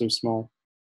numbers are so small.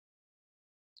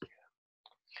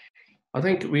 I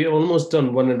think we're almost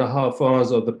done 1.5 hours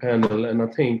of the panel, and I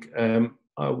think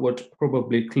I would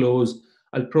probably close.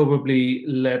 I'll probably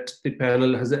let the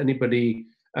panel, has anybody,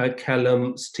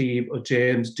 Callum, Steve, or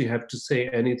James, do you have to say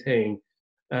anything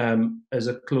as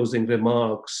a closing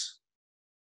remarks?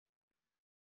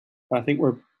 I think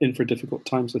we're in for difficult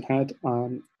times ahead.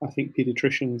 I think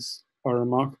pediatricians are a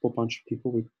remarkable bunch of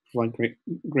people. We provide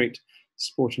great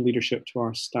support and leadership to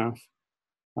our staff.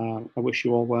 I wish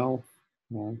you all well.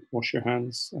 Wash your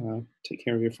hands, take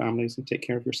care of your families, and take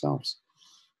care of yourselves.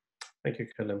 Thank you,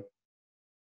 Callum.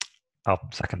 I'll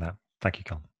second that. Thank you,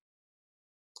 Callum.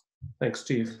 Thanks,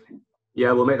 Steve.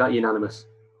 Yeah, we'll make that unanimous.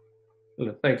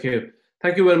 Thank you.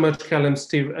 Thank you very much, Callum,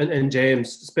 Steve, and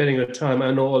James, sparing your time.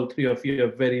 I know all three of you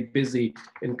are very busy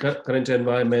in current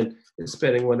environment.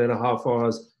 Sparing 1.5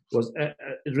 hours was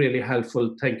really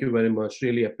helpful. Thank you very much.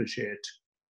 Really appreciate it.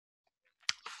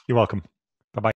 You're welcome.